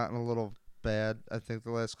 Writing's gotten a little bad, I think,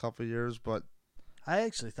 the last couple of years, but I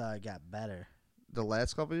actually thought it got better. The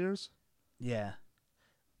last couple of years? Yeah.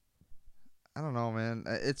 I don't know, man.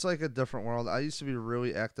 It's like a different world. I used to be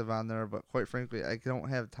really active on there, but quite frankly, I don't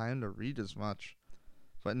have time to read as much.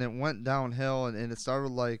 But it went downhill, and it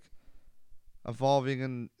started like evolving.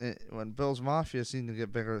 And when Bills Mafia seemed to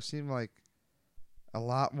get bigger, it seemed like a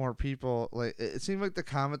lot more people. Like it seemed like the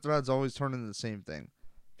comment threads always turn into the same thing.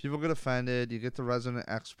 People get offended. You get the resident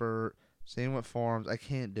expert. Same with forums. I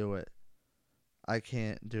can't do it.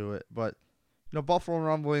 But Buffalo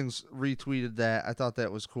Rumblings retweeted that. I thought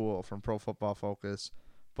that was cool from Pro Football Focus.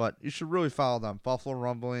 But you should really follow them. Buffalo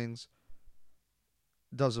Rumblings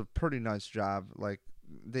does a pretty nice job. Like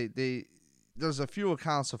there's a few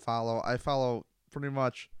accounts to follow. I follow pretty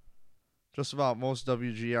much just about most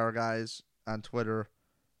WGR guys on Twitter.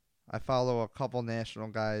 I follow a couple national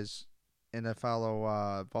guys, and I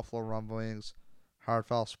follow Buffalo Rumblings,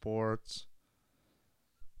 Hardfoul Sports.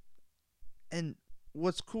 And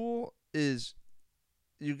what's cool is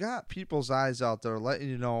you got people's eyes out there letting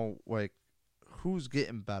you know, like, who's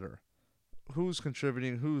getting better, who's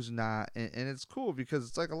contributing, who's not. And it's cool because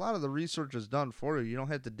it's like a lot of the research is done for you. You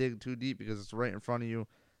don't have to dig too deep because it's right in front of you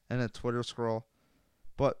and a Twitter scroll.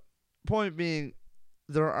 But point being,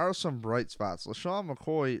 there are some bright spots. LaShawn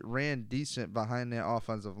McCoy ran decent behind that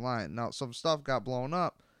offensive line. Now, some stuff got blown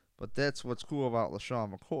up, but that's what's cool about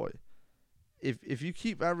LaShawn McCoy. If you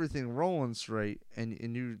keep everything rolling straight and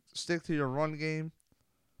you stick to your run game,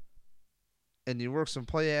 and you work some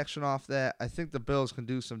play action off that, I think the Bills can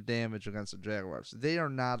do some damage against the Jaguars. They are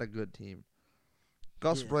not a good team.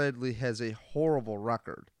 Gus Bradley has a horrible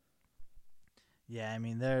record. Yeah, I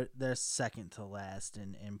mean they're second to last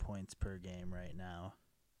in points per game right now,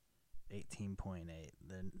 18.8.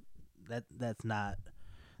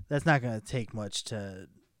 That's not going to take much to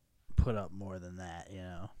put up more than that,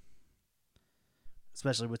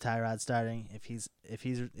 Especially with Tyrod starting, if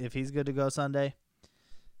he's good to go Sunday.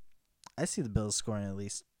 I see the Bills scoring at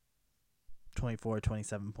least 24,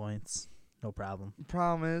 27 points. No problem. The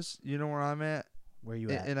problem is, you know where I'm at? Where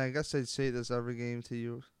you at? And I guess I'd say this every game to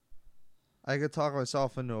you. I could talk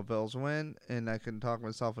myself into a Bills win, and I can talk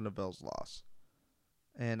myself into a Bills loss.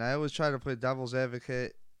 And I always try to play devil's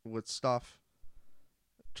advocate with stuff.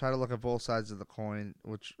 Try to look at both sides of the coin,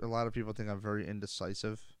 which a lot of people think I'm very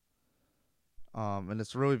indecisive. And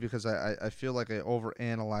it's really because I feel like I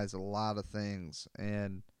overanalyze a lot of things,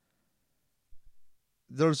 and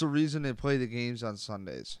there's a reason they play the games on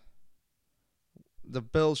Sundays. The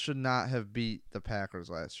Bills should not have beat the Packers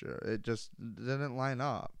last year. It just didn't line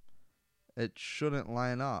up. It shouldn't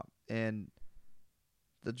line up. And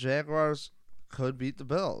the Jaguars could beat the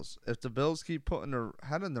Bills. If the Bills keep putting their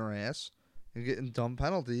head in their ass and getting dumb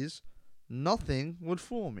penalties, nothing would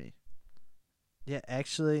fool me. Yeah,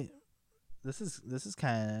 actually, this is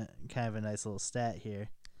kind of a nice little stat here.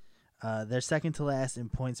 They're second to last in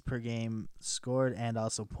points per game scored and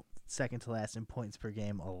also second to last in points per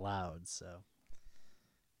game allowed. So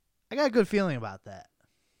I got a good feeling about that.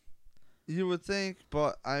 You would think,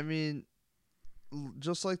 but I mean,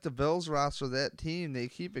 just like the Bills roster, that team, they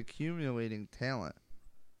keep accumulating talent.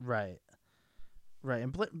 Right. Right.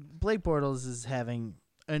 And Blake Bortles is having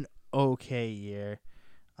an okay year.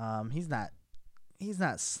 He's not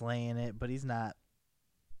slaying it, but he's not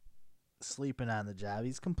sleeping on the job.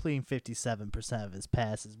 He's completing 57% of his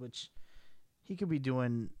passes, which he could be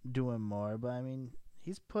doing more, but I mean,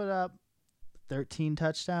 he's put up 13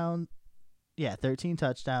 touchdowns. Yeah, 13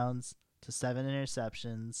 touchdowns to 7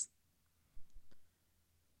 interceptions.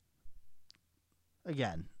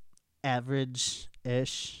 Again,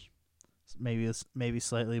 average-ish, maybe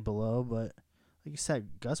slightly below, but like you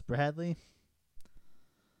said, Gus Bradley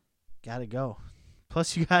gotta go.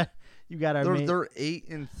 Plus, you got our They're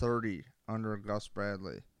 8-30 under Gus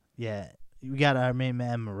Bradley. Yeah, we got our main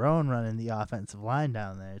man Marone running the offensive line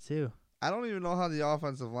down there too. I don't even know how the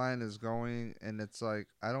offensive line is going, and it's like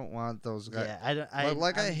I don't want those guys. Yeah,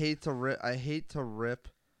 I hate to rip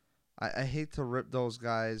those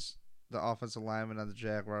guys, the offensive linemen on the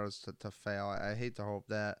Jaguars to fail. I hate to hope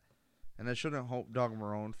that, and I shouldn't hope Doug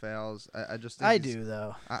Marone fails. I just think I do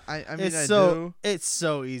though. I mean it's I so do. It's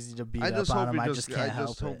so easy to beat up on him. I just can't help it. I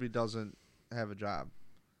just hope he doesn't have a job.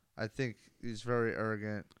 I think he's very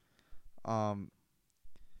arrogant, and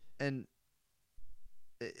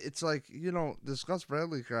it's like, you know, this Gus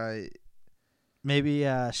Bradley guy. Maybe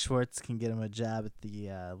Schwartz can get him a job at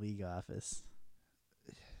the league office.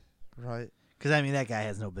 Right. Because, I mean, that guy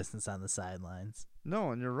has no business on the sidelines.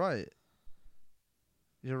 No, and you're right.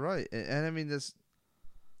 You're right. And I mean, this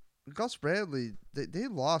Gus Bradley, they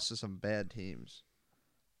lost to some bad teams.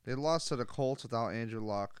 They lost to the Colts without Andrew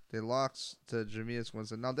Luck. They lost to Jameis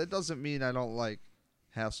Winston. Now, that doesn't mean I don't like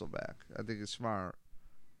Hasselbeck. I think he's smart,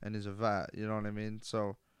 and he's a vet. You know what I mean?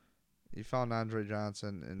 So, he found Andre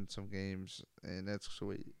Johnson in some games, and that's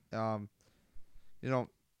sweet. You know,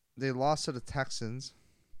 they lost to the Texans,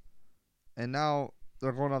 and now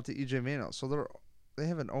they're going up to EJ Manuel. So, they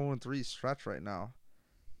have an 0-3 stretch right now.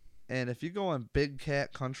 And if you go on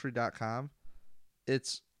BigCatCountry.com,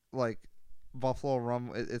 it's like Buffalo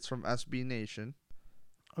Rumble. It's from SB Nation,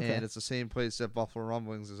 okay. And it's the same place that Buffalo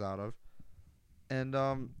Rumblings is out of. And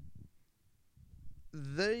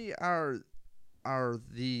they are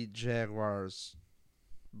the Jaguars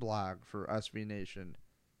blog for SB Nation,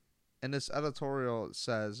 and this editorial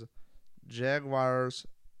says Jaguars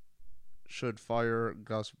should fire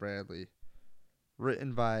Gus Bradley,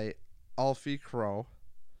 written by Alfie Crow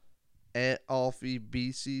at Alfie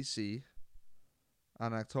BCC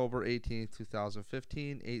on October 18th,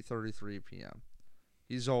 2015, 8:33 p.m.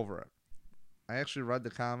 He's over it. I actually read the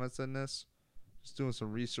comments in this, just doing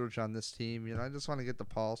some research on this team. You know, I just want to get the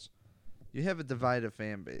pulse. You have a divided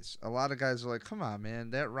fan base. A lot of guys are like, come on,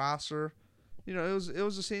 man, that roster, you know, it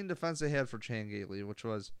was the same defense they had for Chan Gately, which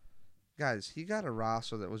was, guys, he got a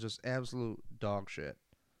roster that was just absolute dog shit.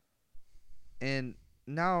 And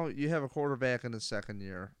now you have a quarterback in his second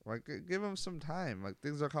year. Like, give him some time. Like,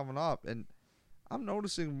 things are coming up. And I'm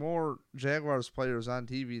noticing more Jaguars players on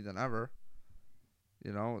TV than ever.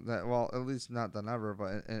 You know, at least not than ever,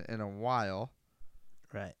 but in a while.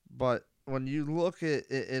 Right. But when you look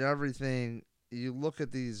at everything, you look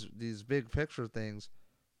at these big picture things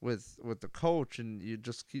with the coach, and you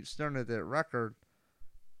just keep staring at that record,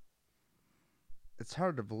 it's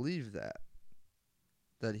hard to believe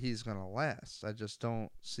that he's going to last. I just don't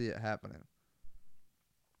see it happening.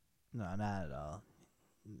 No, not at all.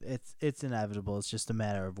 It's inevitable. It's just a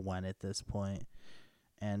matter of when at this point.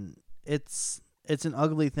 And it's an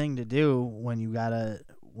ugly thing to do when you gotta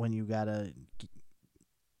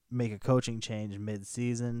make a coaching change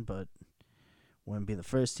mid-season, but wouldn't be the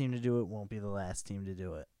first team to do it, won't be the last team to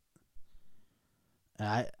do it.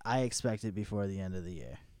 And I expect it before the end of the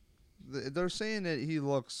year. They're saying that he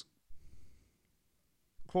looks,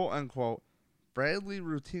 quote unquote, Bradley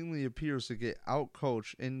routinely appears to get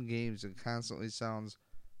out-coached in games and constantly sounds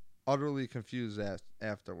utterly confused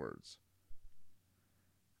afterwards.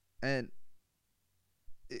 And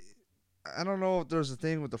I don't know if there's a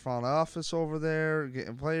thing with the front office over there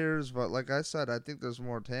getting players, but like I said, I think there's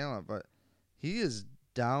more talent. But he is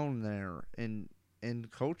down there in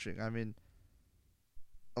coaching. I mean,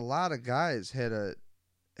 a lot of guys had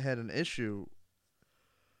an issue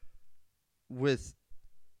with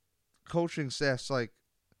coaching staffs. Like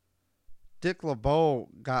Dick LeBeau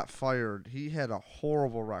got fired. He had a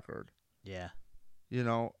horrible record. Yeah. You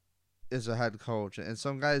know, as a head coach, and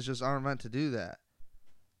some guys just aren't meant to do that.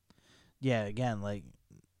 Yeah, again, like,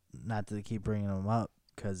 not to keep bringing him up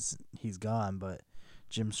because he's gone, but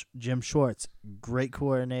Jim Schwartz, great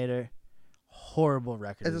coordinator, horrible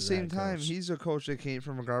record. At the same time, he's a coach that came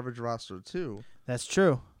from a garbage roster too. That's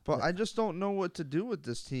true. But I just don't know what to do with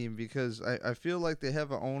this team because I feel like they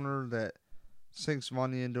have an owner that sinks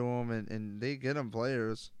money into them, and they get them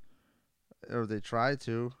players, or they try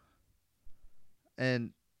to.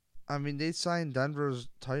 And, I mean, they signed Denver's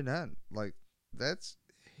tight end. Like, that's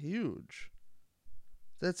huge.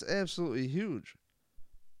 That's absolutely huge.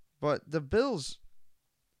 But the Bills,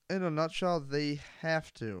 in a nutshell, they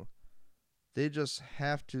have to. They just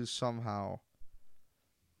have to somehow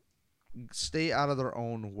stay out of their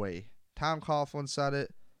own way. Tom Coughlin said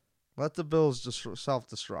it. Let the Bills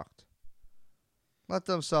self-destruct. Let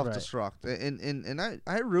them self-destruct. Right. And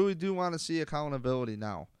I really do want to see accountability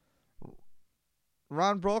now.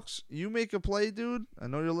 Ron Brooks, you make a play, dude. I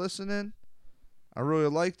know you're listening. I really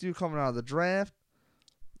liked you coming out of the draft.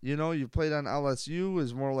 You know, you played on LSU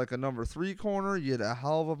as more like a number 3 corner. You had a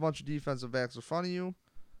hell of a bunch of defensive backs in front of you.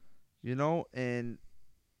 You know, and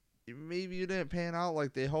maybe you didn't pan out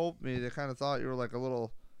like they hoped. Maybe they kind of thought you were like a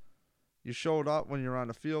little... You showed up when you were on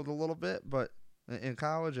the field a little bit, but in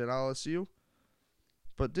college at LSU.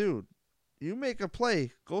 But, dude, you make a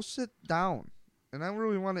play, go sit down. And I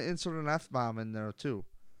really want to insert an F-bomb in there, too.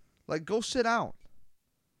 Like, go sit down.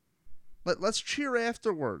 Let's cheer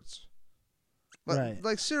afterwards. Right.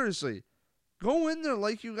 Like, seriously. Go in there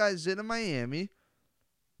like you guys did in Miami.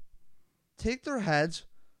 Take their heads.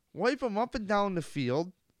 Wipe them up and down the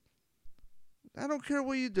field. I don't care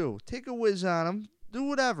what you do. Take a whiz on them. Do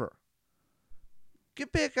whatever.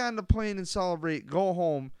 Get back on the plane and celebrate. Go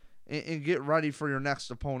home and get ready for your next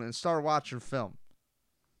opponent and start watching film.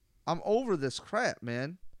 I'm over this crap,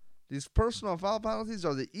 man. These personal foul penalties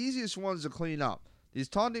are the easiest ones to clean up. These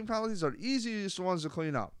taunting penalties are the easiest ones to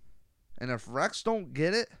clean up. And if Rex don't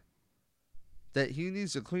get it, that he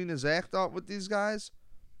needs to clean his act up with these guys,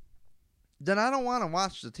 then I don't want to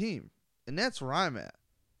watch the team. And that's where I'm at.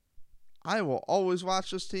 I will always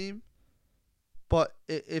watch this team. But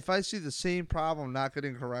if I see the same problem not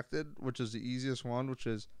getting corrected, which is the easiest one, which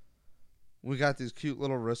is we got these cute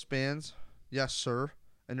little wristbands, yes, sir,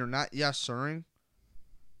 and they're not yes-sirring,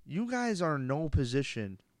 you guys are in no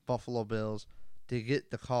position, Buffalo Bills, to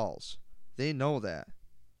get the calls. They know that.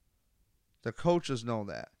 The coaches know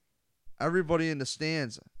that. Everybody in the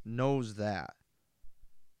stands knows that.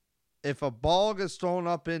 If a ball gets thrown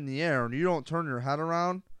up in the air and you don't turn your head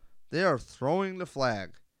around, they are throwing the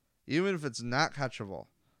flag, even if it's not catchable.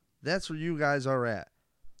 That's where you guys are at.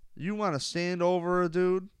 You want to stand over a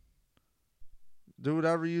dude, do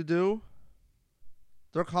whatever you do,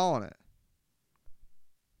 they're calling it.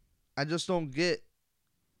 I just don't get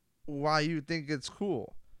why you think it's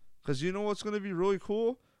cool. Because you know what's going to be really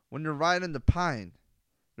cool? When you're riding the pine.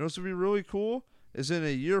 You know what's going to be really cool? Is in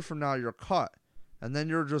a year from now you're cut. And then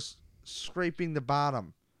you're just scraping the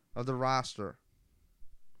bottom of the roster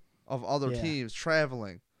of other teams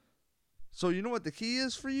traveling. So you know what the key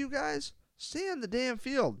is for you guys? Stay on the damn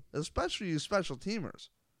field. Especially you special teamers.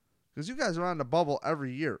 Because you guys are on the bubble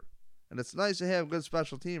every year. And it's nice to have good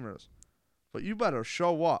special teamers. But you better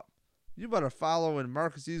show up. You better follow in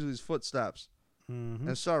Marcus Easley's footsteps. Mm-hmm.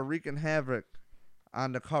 And start wreaking havoc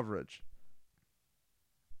on the coverage.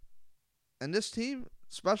 And this team,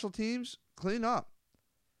 special teams, clean up.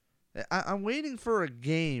 I'm waiting for a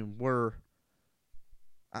game where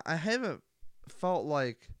I haven't felt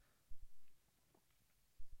like,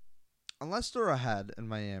 unless they're ahead in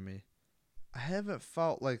Miami, I haven't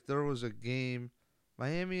felt like there was a game,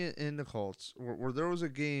 Miami and the Colts, where there was a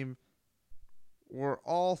game where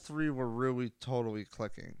all three were really totally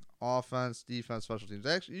clicking. Offense, defense, special teams.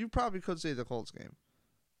 Actually, you probably could say the Colts game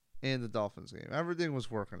and the Dolphins game. Everything was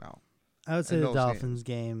working out. I would say the Dolphins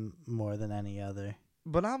game more than any other.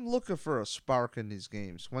 But I'm looking for a spark in these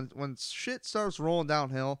games. When shit starts rolling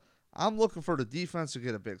downhill, I'm looking for the defense to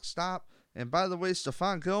get a big stop. And by the way,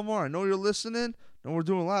 Stephon Gilmore, I know you're listening. And we're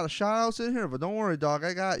doing a lot of shout-outs in here, but don't worry, dog.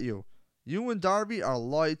 I got you. You and Darby are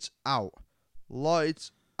lights out.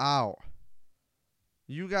 Lights out.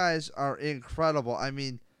 You guys are incredible. I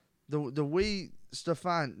mean, the way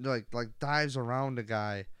Stephon like dives around the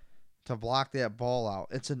guy to block that ball out,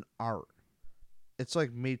 it's an art. It's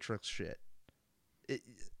like Matrix shit.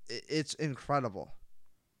 It's incredible.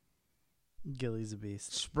 Gilly's a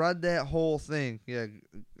beast. Spread that whole thing. Yeah.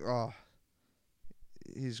 Oh,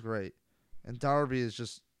 he's great. And Darby is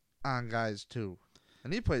just on guys, too.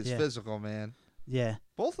 And he plays physical, man. Yeah.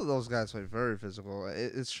 Both of those guys play very physical.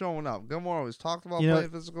 It's showing up. Gilmore always talked about playing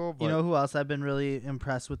physical. But you know who else I've been really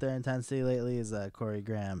impressed with their intensity lately is Corey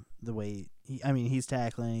Graham. The way he's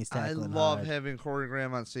tackling. I love hard. having Corey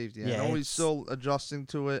Graham on safety. Yeah, I know he's still adjusting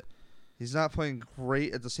to it. He's not playing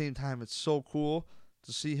great. At the same time, it's so cool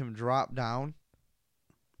to see him drop down.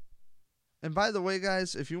 And by the way,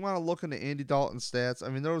 guys, if you want to look into Andy Dalton's stats, I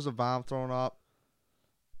mean, there was a bomb thrown up.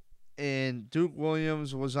 and Duke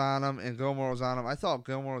Williams was on him, and Gilmore was on him. I thought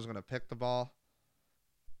Gilmore was going to pick the ball.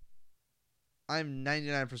 I'm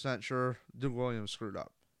 99% sure Duke Williams screwed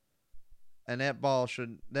up, and that ball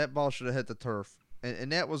should have hit the turf,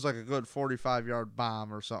 and that was like a good 45-yard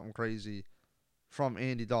bomb or something crazy from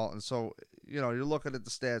Andy Dalton. So you're looking at the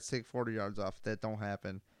stats, take 40 yards off. That don't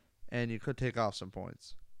happen, and you could take off some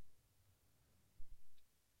points.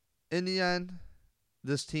 In the end,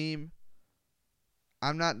 this team,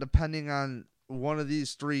 I'm not depending on one of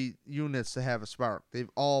these three units to have a spark. They've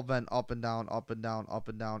all been up and down, up and down, up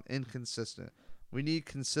and down, inconsistent. We need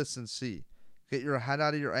consistency. Get your head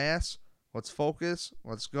out of your ass. Let's focus.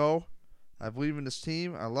 Let's go. I believe in this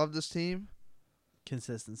team. I love this team.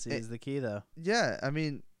 Consistency is the key, though. Yeah, I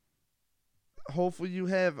mean, hopefully you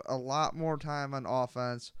have a lot more time on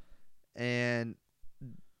offense. And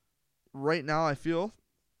right now I feel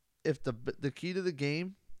if the key to the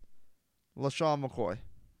game, LaShawn McCoy,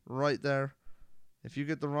 right there. If you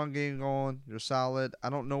get the run game going, you're solid. I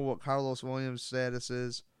don't know what Carlos Williams' status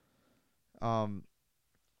is.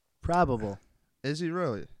 Probable. Is he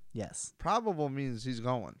really? Yes. Probable means he's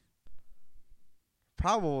going.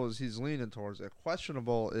 Probable is he's leaning towards it.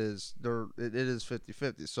 Questionable is it is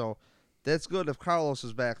 50-50. So that's good if Carlos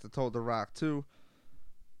is back to tote the rock too.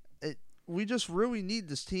 We just really need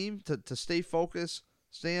this team to stay focused,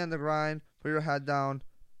 stay on the grind, put your head down,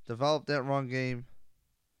 develop that run game.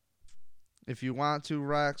 If you want to,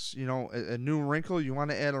 Rex, a new wrinkle, you want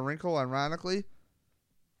to add a wrinkle, ironically,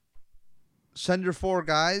 send your 4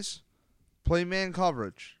 guys, play man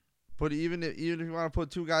coverage. Even if you want to put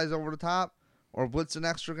 2 guys over the top or blitz an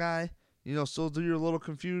extra guy, still do your little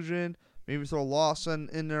confusion. Maybe throw Lawson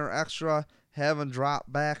in there extra, have him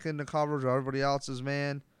drop back into coverage or everybody else's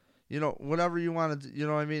man. Whatever you want to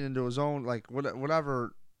do, into a zone, like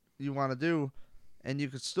whatever you want to do. And you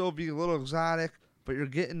could still be a little exotic, but you're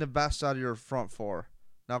getting the best out of your front 4.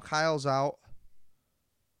 Now, Kyle's out,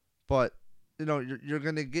 but, you're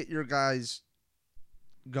going to get your guys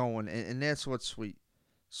going, and that's what's sweet.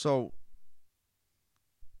 So,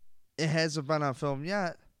 it hasn't been on film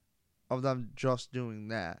yet of them just doing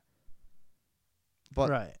that.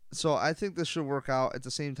 But right. So, I think this should work out. At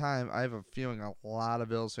the same time, I have a feeling a lot of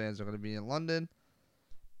Bills fans are going to be in London.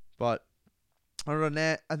 But other than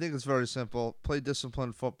that, I think it's very simple. Play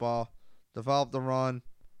disciplined football. Develop the run.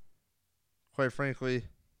 Quite frankly,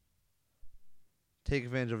 take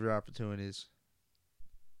advantage of your opportunities.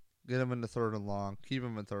 Get them in the 3rd and long. Keep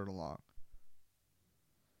them in 3rd and long.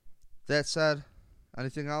 That said,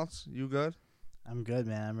 anything else? You good? I'm good,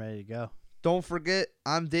 man. I'm ready to go. Don't forget,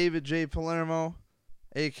 I'm David J. Palermo,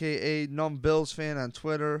 a.k.a. NUMB BILLS FAN on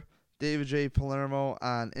Twitter. David J. Palermo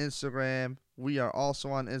on Instagram. We are also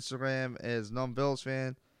on Instagram as NUMB BILLS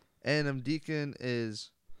FAN. Adam Deacon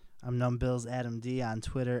is... I'm NUMB BILLS Adam D on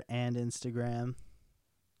Twitter and Instagram.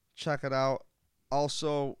 Check it out.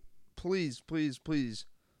 Also, please, please, please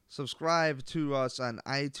subscribe to us on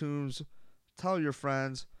iTunes. Tell your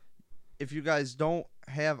friends. If you guys don't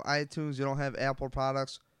have iTunes, you don't have Apple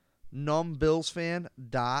products,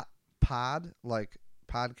 numbillsfan.pod, like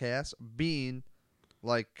podcast, bean,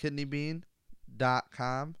 like kidney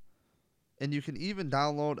bean.com. And you can even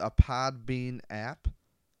download a Podbean app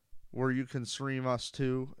where you can stream us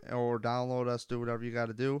too, or download us, do whatever you got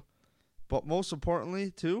to do. But most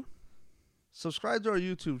importantly, too, subscribe to our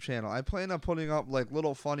YouTube channel. I plan on putting up like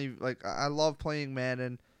little funny, like I love playing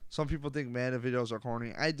Madden. Some people think Madden videos are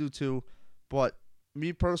corny. I do too. But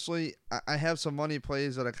me personally, I have some money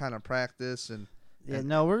plays that I kind of practice and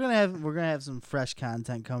we're gonna have some fresh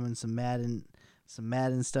content coming, some Madden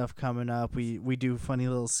stuff coming up. We do funny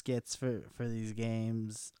little skits for these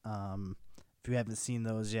games. If you haven't seen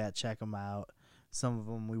those yet, check them out. Some of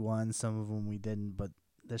them we won, some of them we didn't, but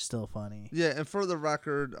they're still funny. Yeah, and for the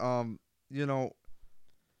record, I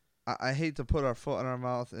hate to put our foot in our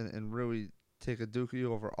mouth and really take a dookie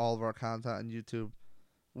over all of our content on YouTube.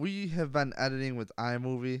 We have been editing with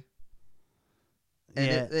iMovie,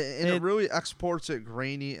 and it really exports it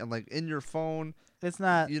grainy and like in your phone. It's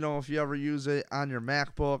not. If you ever use it on your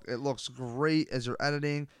MacBook, it looks great as you're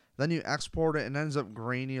editing. Then you export it and it ends up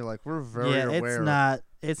grainy. Like we're very aware.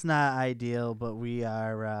 It's not ideal, but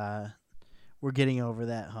we're getting over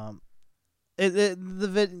that hump.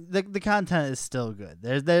 The content is still good.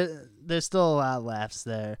 There's still a lot of laughs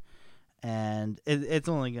there, and it's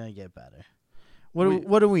only gonna get better.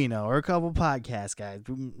 What do we know? We're a couple podcast guys.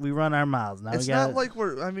 We run our mouths. Now it's not like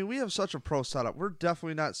we have such a pro setup. We're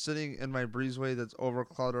definitely not sitting in my breezeway that's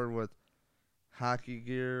overcluttered with hockey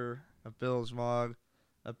gear, a Bills mug,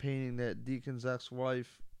 a painting that Deacon's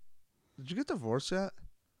ex-wife. Did you get divorced yet?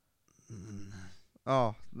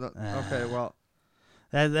 Oh, okay. Well,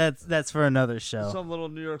 That's for another show. Some little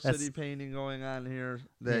New York City painting going on here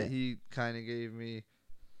that he kind of gave me.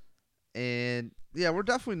 And yeah, we're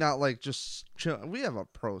definitely not like just chilling. We have a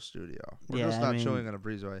pro studio. We're just not chilling in a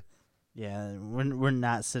breezeway. Yeah, we're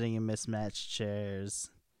not sitting in mismatched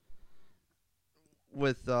chairs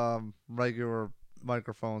with regular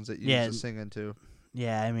microphones that you used to sing into.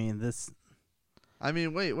 Yeah, I mean this. I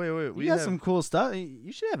mean, wait. We got some cool stuff.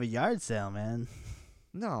 You should have a yard sale, man.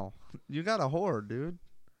 No, you got to hoard, dude.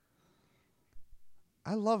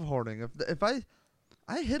 I love hoarding. If I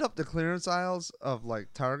hit up the clearance aisles of like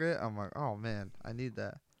Target, I'm like, oh man, I need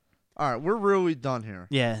that. All right, we're really done here.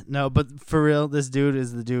 Yeah, no, but for real, this dude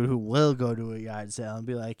is the dude who will go to a yard sale and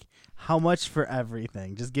be like, how much for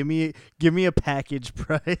everything? Just give me a package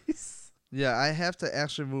price. Yeah, I have to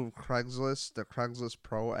actually move the Craigslist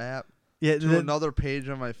Pro app, to another page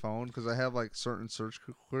on my phone because I have like certain search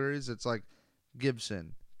queries. It's like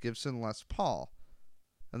Gibson Les Paul,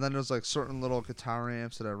 and then there's like certain little guitar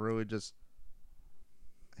amps that I really just,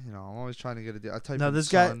 I'm always trying to get a deal. I type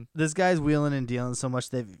in this guy's wheeling and dealing so much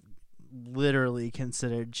they've literally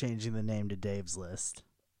considered changing the name to Dave's List.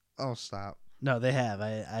 Oh, stop! No, they have.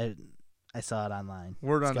 I saw it online.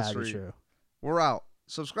 Word on the street. True. We're out.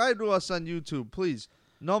 Subscribe to us on YouTube, please.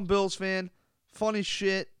 NUMB Bills fan, funny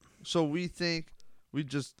shit. So we think we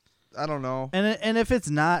just, I don't know. And if it's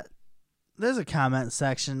not, there's a comment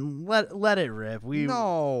section. Let it rip. We would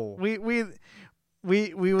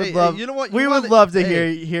love. You know what? We would love to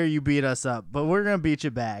hear you beat us up, but we're gonna beat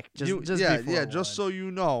you back. Just so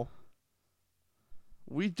you know,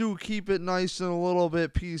 we do keep it nice and a little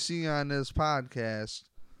bit PC on this podcast.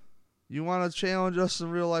 You want to challenge us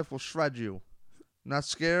in real life? We'll shred you. Not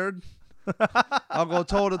scared? I'll go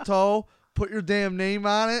toe to toe. Put your damn name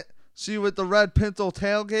on it. See you at the Red Pinto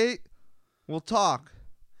tailgate. We'll talk.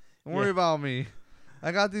 Don't worry about me.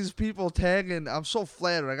 I got these people tagging. I'm so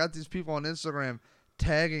flattered. I got these people on Instagram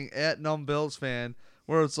tagging at NUMB Bills fan,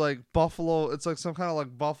 where it's like Buffalo. It's like some kind of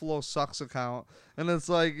like Buffalo sucks account, and it's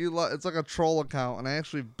like a troll account. And I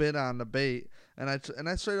actually bid on the bait, and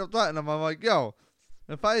I straight up threatened them. I'm like, yo,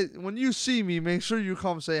 when you see me, make sure you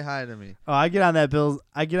come say hi to me. Oh, I get on that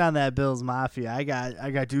Bills Mafia. I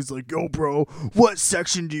got dudes like, yo, bro, what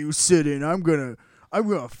section do you sit in? I'm gonna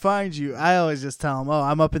find you. I always just tell them, oh,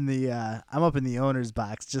 I'm up in the owner's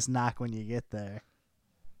box. Just knock when you get there.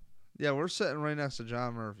 Yeah, we're sitting right next to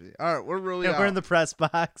John Murphy. All right, we're really out. We're in the press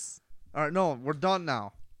box. All right, no, we're done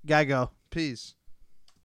now. Gotta go. Peace.